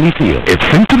can actually feel. If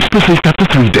symptoms persist after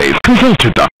 3 days, consult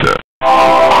your doctor.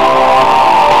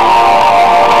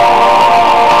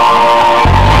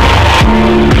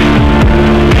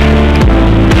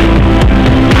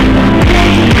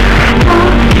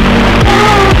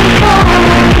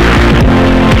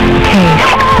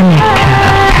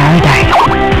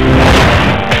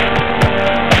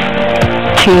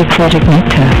 True exotic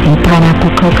nectar in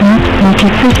pineapple, coconut,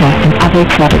 multi-fruita, and other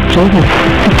exotic flavors.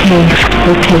 The taste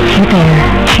will take you there.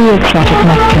 True exotic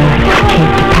nectar, escape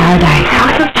to paradise.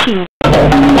 House of Cheese.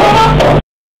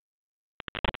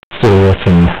 So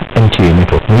watching NTA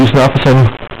Network News now for some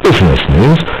business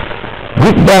news.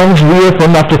 Greek banks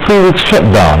reopened after 3 weeks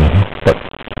shutdown, but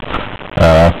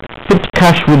fixed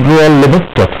cash withdrawal limit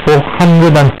of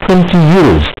 420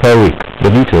 euros per week. The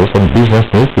details on business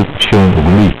news with Sean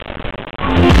Oguli.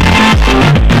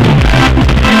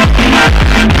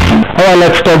 Alright,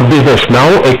 let's talk business now.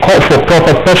 A call for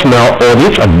proper personnel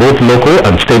audits at both local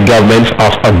and state governments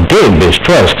has again been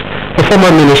stressed. The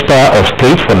former Minister of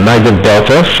State for Niger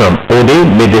Delta, Sam Ode,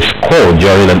 made this call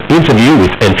during an interview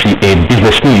with NTA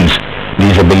Business News.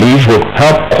 These are believed will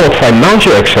help cut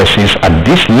financial excesses at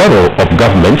this level of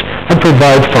government and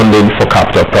provide funding for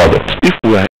capital projects. If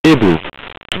we are able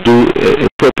to do a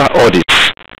proper audit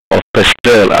of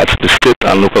personnel at the state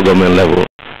and local government level,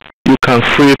 you can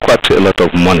free quite a lot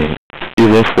of money,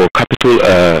 even for capital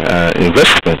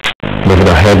investment. Moving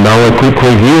ahead now, a quick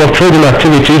review of trading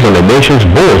activities on the nation's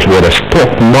bourse where the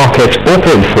stock market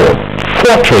opened for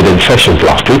 4 trading sessions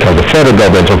last week as the federal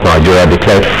government of Nigeria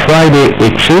declared Friday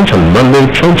 18th and Monday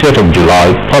 20th of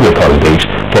July public holidays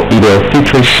for Eid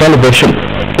al-Fitr celebration.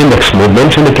 Index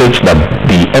movement indicates that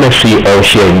the NSE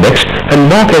All-Share Index and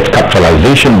market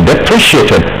capitalization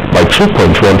depreciated by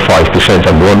 2.15%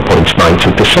 and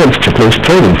 1.92% to close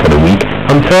trading for the week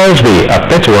on Thursday at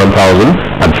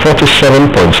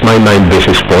 31,047.99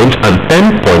 basis points and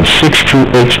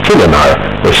 10.628 trillion naira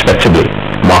respectively.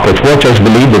 Market watchers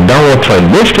believe the downward trend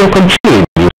may still continue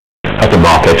as the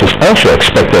market is also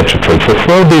expected to trade for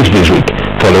 4 days this week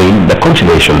following the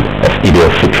continuation of Eid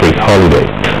al-Fitr holiday.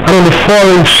 And on the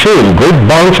foreign scene, great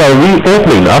banks are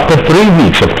reopening after 3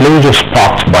 weeks of closure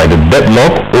sparked by the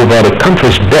deadlock over the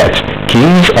country's debt.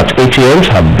 Queues at ATMs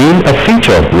have been a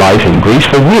feature of life in Greece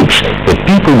for weeks, with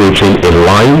people waiting in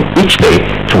line each day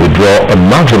to withdraw a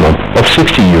maximum of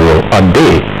 €60 a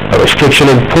day, a restriction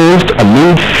imposed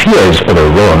amid fears of a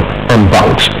run on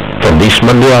banks. From this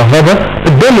Monday, however,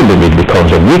 the daily limit becomes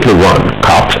a weekly one,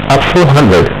 capped at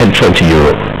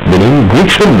 €420, meaning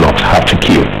Greeks will not have to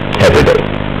queue every day.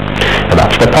 And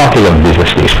that's the parking and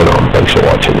business news for now. Thanks for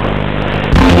watching.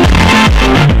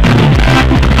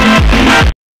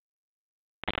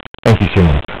 Thank you,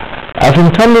 Simon. As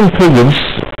intending pilgrims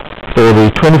for the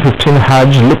 2015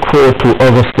 Hajj look forward to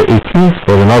August the 18th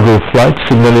for the inaugural flight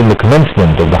signaling the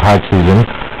commencement of the Hajj season,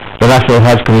 the National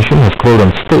Hajj Commission has called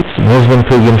on states, Muslim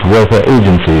pilgrims welfare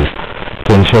agencies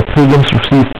to ensure pilgrims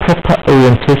receive proper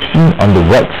orientation on the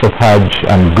rights of Hajj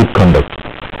and good conduct.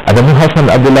 Adamu Hassan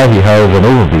Abdullahi has an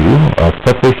overview of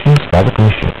preparations by the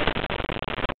Commission.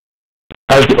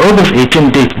 As the August 18th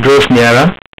date draws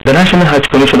nearer, the National Hajj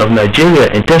Commission of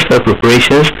Nigeria intensifies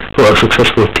preparations for a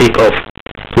successful takeoff.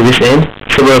 To this end,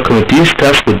 several committees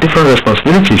tasked with different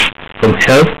responsibilities from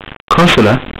health,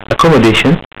 consular,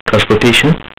 accommodation,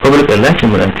 transportation, public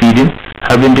enlightenment and feeding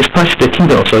have been dispatched to the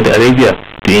Kingdom of Saudi Arabia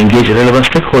to engage relevant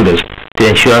stakeholders to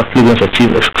ensure pilgrims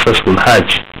achieve a successful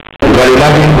Hajj. You can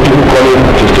imagine people calling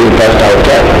to stay in 5-star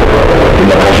hotel in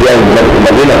the Abuja in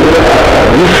Medina.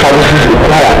 These services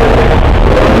require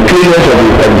cleanliness of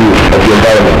the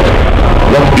environment,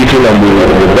 not eating on the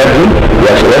bedroom,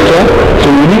 there's a restaurant, so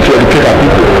we need to educate our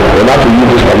people on how to use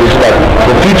this service, but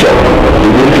for future, we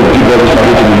need to give all this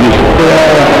service to be used.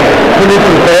 Fully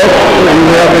prepared, we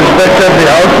have inspected the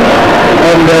house,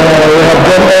 and we have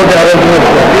done all the arrangements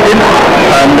for feeding,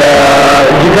 and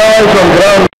the guys on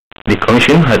ground. The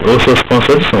Commission had also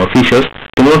sponsored some officials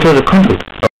to monitor the conduct.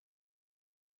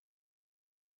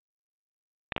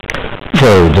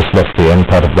 So just that's the end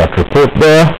part of that report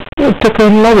there. We'll take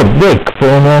another break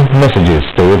for more messages.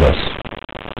 Stay with us.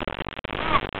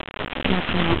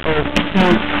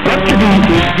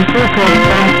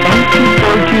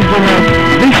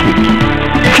 This week,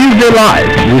 Tuesday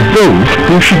Live with those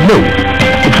who should know.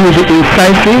 It will be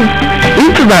incisive,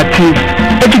 interactive,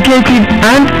 educative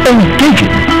and engaging.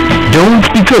 Don't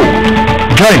be told.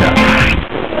 Join us.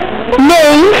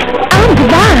 Names? I'm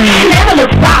Divine. Never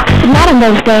look back. Not in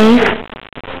those days.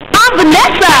 I'm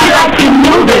Vanessa.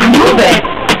 Move it.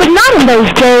 But not in those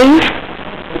days.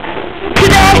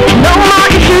 Today, no more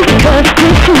issues because too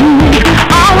soon.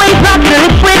 Always not to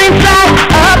quit inside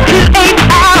up to 8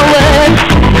 hours.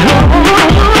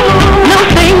 No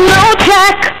thing, no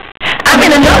check. I'm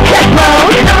in a no check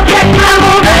mode. I'm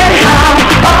moving high.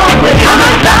 Always I'm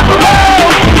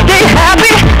unstoppable. Stay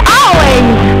happy always.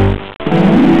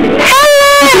 Hey,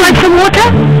 would you like some water?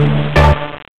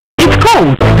 It's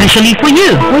cold, especially for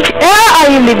you. Which era are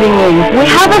you living in? We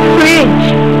have a fridge.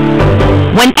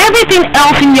 when everything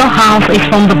else in your house is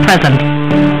from the present?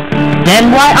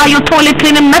 Then why are your toilet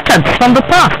cleaning methods from the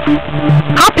past?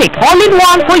 Harpic,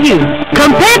 all-in-one for you.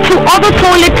 Compared to other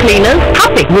toilet cleaners,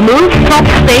 Harpic removes top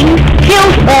stains,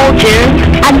 kills all germs,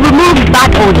 and removes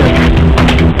bad odors.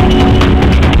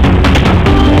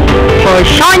 For a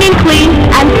shining clean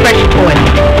and fresh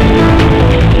toilet.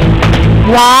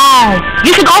 Wow!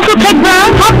 You should also take the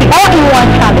Harpic all-in-one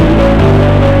tablet.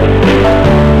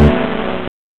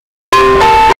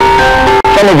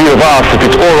 Some of you have asked if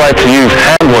it's alright to use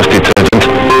hand wash detergent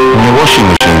in your washing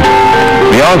machine.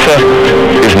 The answer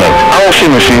is no. Our washing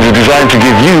machines are designed to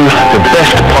give you the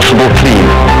best possible clean.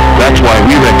 That's why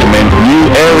we recommend new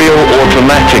Ariel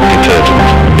automatic detergent.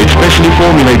 It's specially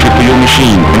formulated for your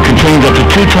machine and contains up to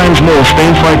 2 times more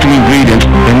stain-fighting ingredients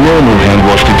than normal hand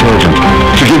wash detergent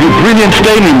to give you brilliant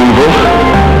stain removal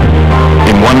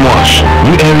in one wash.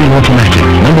 New Ariel automatic,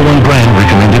 #1 brand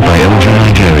recommended by Abuja,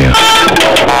 Nigeria.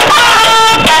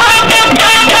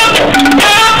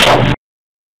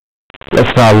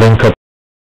 Let's now link up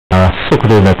our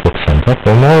NTA Network Center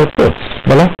for more reports.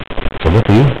 Bala, over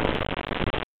to you.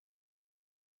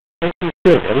 Thank you,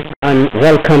 Stephen, and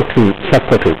welcome to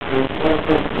Sokoto.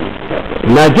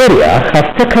 Nigeria has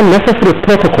taken necessary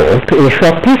protocol to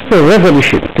ensure peaceful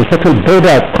resolution to settle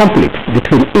border conflicts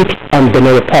between it and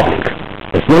Benin Republic.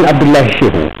 Usman Abdullah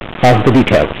Shehu has the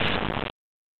details.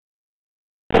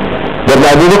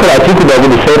 Governor Abubakar Atiku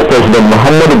David said President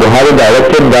Muhammadu Buhari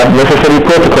directed that necessary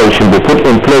protocol should be put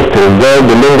in place to resolve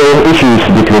the lingering issues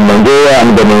between Nigeria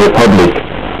and Benin Republic.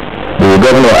 The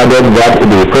governor added that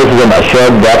the president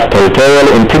assured that territorial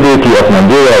integrity of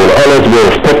Nigeria will always be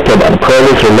respected and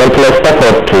promised relentless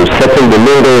effort to settle the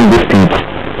lingering disputes.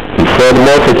 He said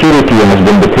more security has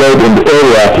been deployed in the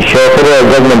area to show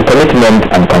federal government commitment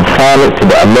and concern to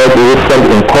the alleged recent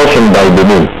incursion by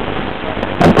Benin,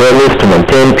 and promised to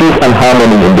maintain peace and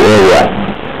harmony in the area.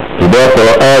 He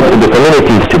therefore urged the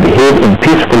communities to behave in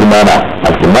peaceful manner,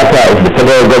 as the matter is the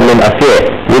federal government affair,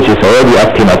 which is already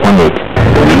acting upon it.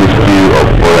 The Ministry of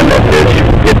Foreign Affairs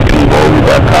should get involved with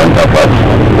their counterparts.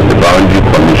 The Boundary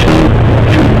Commission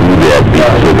should do their bit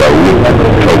so that we can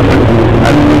talk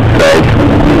and we try to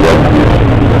work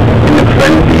in a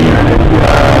friendly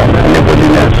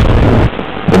neighborliness.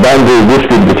 The boundary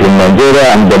dispute between Nigeria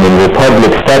and Benin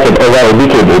Republic started over a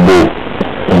decade ago.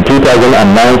 In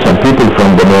 2009, some people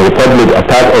from Benin Republic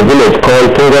attacked a village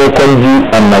called Tungal Konji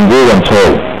on Nigerian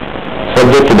soil.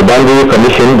 Subject to the Boundary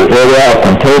Commission, the area of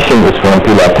contention is from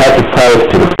Pillar 35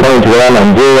 to the point where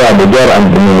Nigeria, Niger and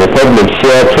Benin Republic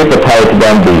share tripartite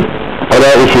boundary.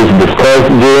 Other issues discussed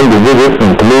during the visit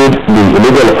include the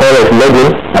illegal forest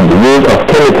logging and the use of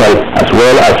chemicals, as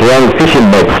well as wrong fishing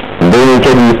nets.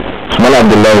 Usman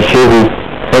Abdullah Shehu,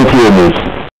 NTA News.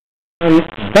 And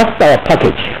that's our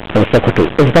package from Sokoto.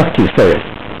 It's back to you, sir.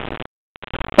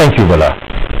 Thank you, Bala.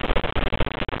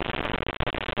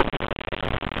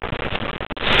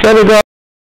 Senegal's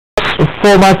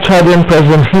former Chadian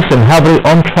President Hissène Habré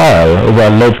on trial over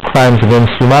alleged crimes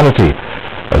against humanity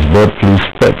as bird flu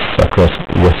spreads across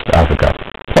West Africa.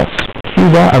 Plus,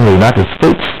 Cuba and the United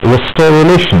States restore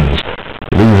relations.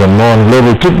 These are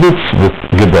non-global tidbits with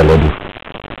Gabriel Edu.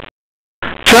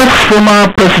 Chad's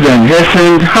former President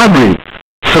Hissène Habré,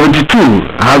 72,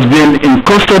 has been in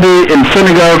custody in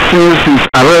Senegal since his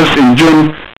arrest in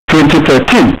June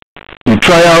 2013. The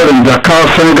trial in Dakar,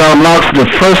 Senegal marks the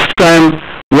first time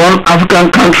one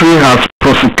African country has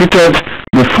prosecuted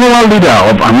the former leader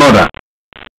of another.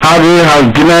 Habré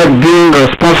has denied being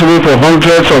responsible for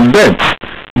hundreds of deaths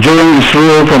during his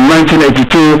rule from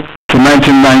 1982 to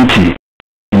 1990.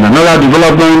 In another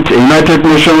development, a United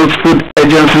Nations Food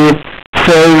Agency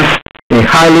says a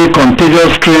highly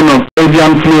contagious strain of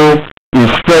avian flu is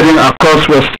spreading across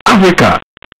West Africa,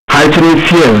 heightening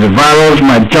fears the virus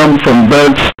might jump from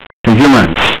birds to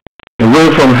humans.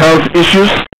 Away from health issues,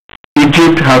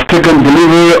 Egypt has taken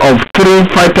delivery of 3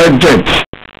 fighter jets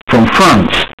from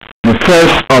France, the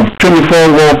first of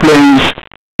 24 warplanes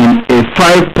in a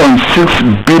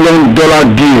 $5.6 billion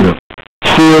deal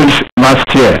sealed last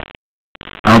year.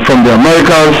 And from the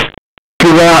Americas,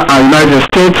 Cuba and United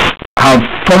States have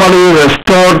formally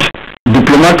restored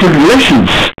diplomatic relations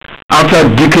after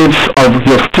decades of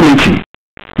hostility.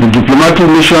 The diplomatic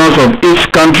missions of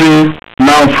each country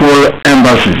now full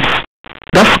embassies.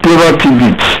 That's Global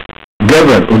tidbits.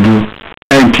 Gabriel Odu,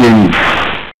 NTA News.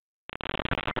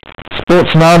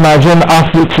 Sports now. Nigerian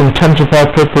athletes intensify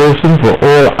preparation for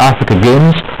all Africa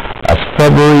Games as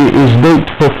February is date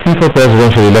for FIFA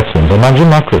presidential elections. And Nigerian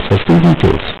Marcus has 2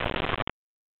 details.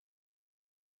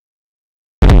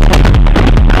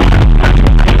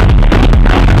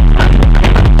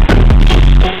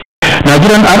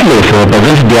 Nigerian athletes who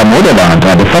represent their motherland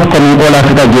at the forthcoming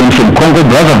All-Africa Games in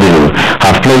Congo-Brazzaville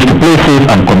have pledged to play safe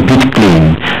and compete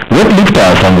clean.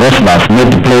 Weightlifters and wrestlers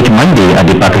made the pledge Monday at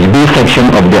the Package B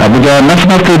section of the Abuja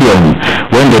National Stadium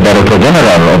when the Director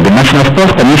General of the National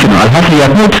Sports Commission, Al-Hasri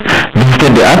Yahmoud,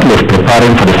 visited the athletes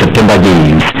preparing for the September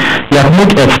Games.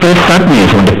 Yahmoud expressed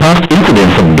sadness on the past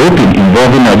incidents of doping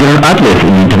involving Nigerian athletes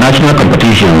in international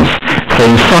competitions,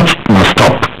 saying such must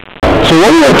stop. So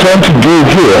what we are trying to do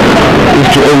here is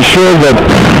to ensure that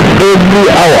every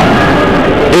hour,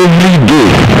 every day,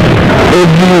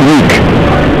 every week,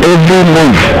 every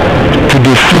month, to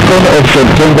the 2nd of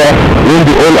September when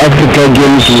the All-Africa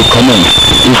Games will commence,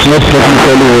 is not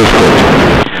technically wasted.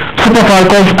 Super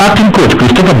Falcons acting coach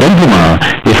Christopher Benzema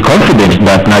is confident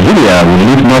that Nigeria will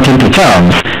leave nothing to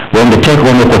chance when they take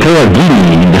on Equatorial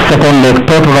Guinea in the second leg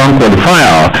third-round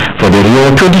qualifier for the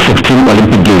Rio 2016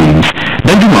 Olympic Games.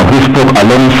 Benzema, who spoke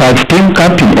alongside team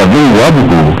captain Edwin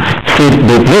Wabugu, said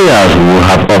the players will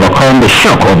have overcome the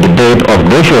shock of the death of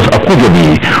Gracious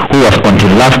Akujobi, who was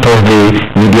until last Thursday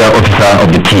media officer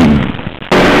of the team.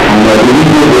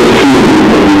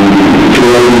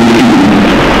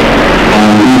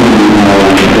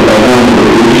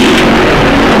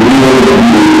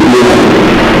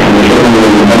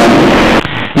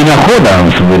 In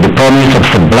accordance with the promise of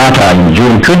Sepp Blatter in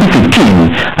June 2015,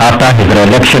 after his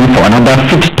re-election for another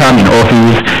 5th term in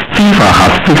office, FIFA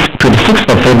has fixed 26th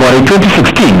of February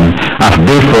 2016 as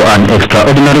date for an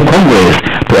extraordinary congress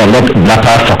to elect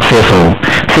Blatter's successor.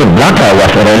 Sepp Blatter was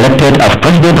re-elected as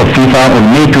president of FIFA on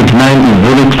May 29 in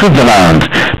Zurich, Switzerland,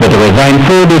 but resigned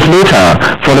 4 days later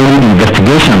following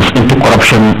investigations into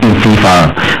corruption in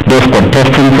FIFA. Those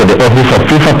contesting for the office of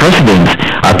FIFA president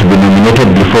are to be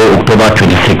nominated before October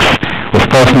 26. With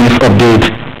Sports News Update,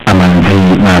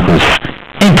 Amanzi Marcus,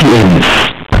 NTA News.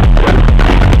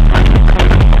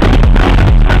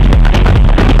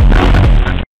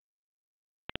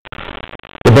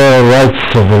 The rights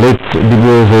of the late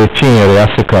Dibueze Chinyere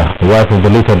Asika, wife of the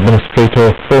late administrator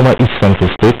of former East Central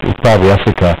State, Upabi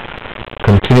Asika,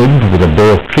 continued with a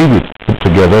day of tribute put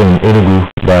together in Enugu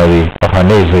by the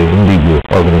Ohaneze Indigo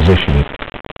organization.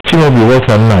 Chinobi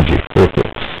Weta Naji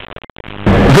reports.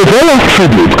 The day of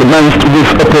tribute commenced with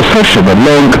a procession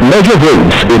along major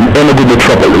roads in Enugu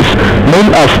metropolis, known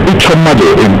as Ichamade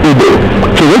in Igbo,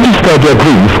 to register their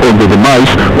grief on the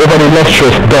demise of an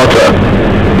illustrious daughter.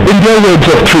 In their words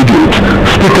of tribute,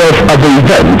 speakers at the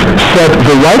event said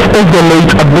the wife of the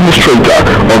late administrator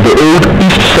of the old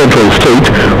East Central State,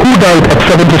 who died at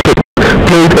 76,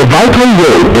 played a vital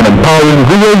role in empowering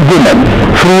rural women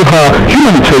through her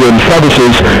humanitarian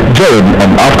services during and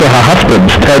after her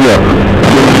husband's tenure.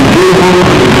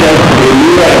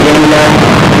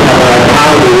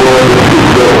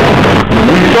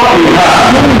 We saw in her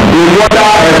the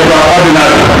water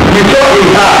extraordinary. We saw in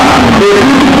her a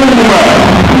beautiful woman.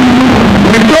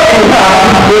 We saw in her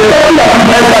the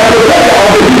person of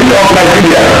the people of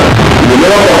Nigeria. We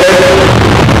never forget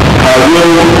her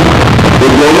role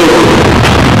with the Lord,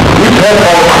 which helped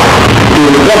us to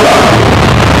recover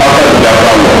after the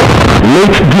Biafra War.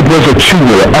 Late Dibueze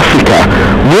Chinyere Asika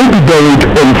will be buried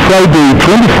on Friday,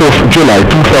 24th July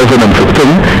 2015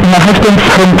 in her husband's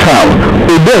hometown,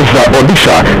 Odessa,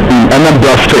 Odisha, in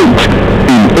Anambra State.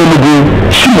 In Enugu,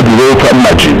 Chinobi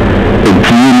Maji,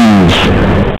 NTA News.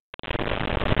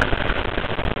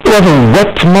 It was a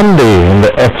wet Monday in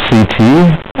the FCT.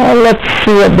 Let's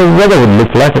see what the weather would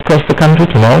look like across the country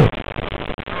tomorrow.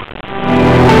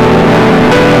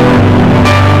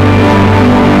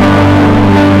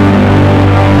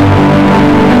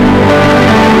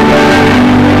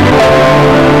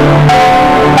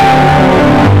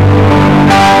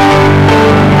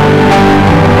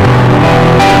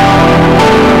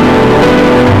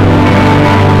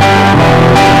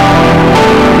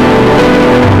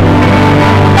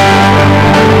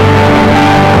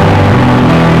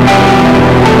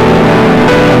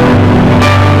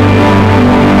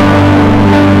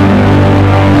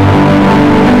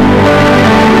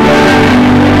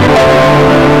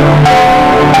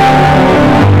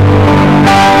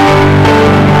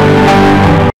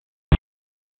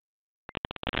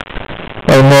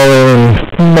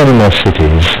 Many more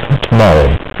cities tomorrow.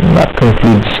 And that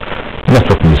concludes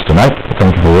Network News tonight.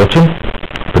 Thank you for watching.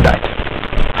 Good night.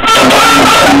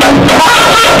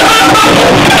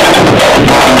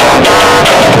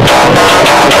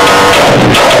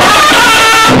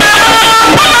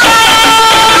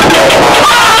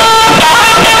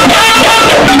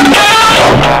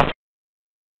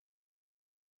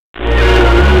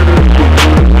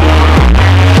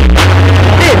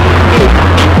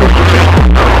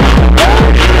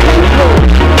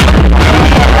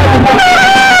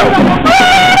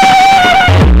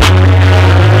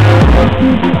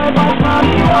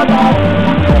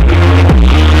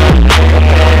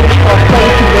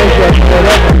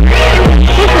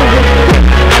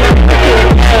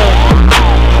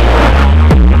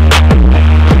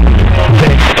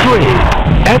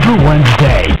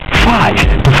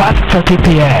 4:30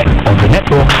 p.m. on the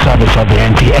network service of the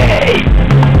NTA.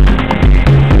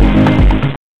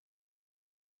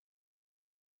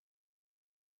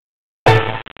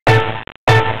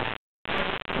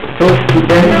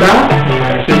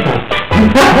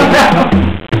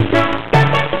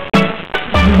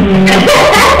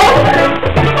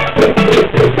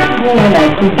 When I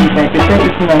cook this, I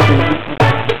prepare it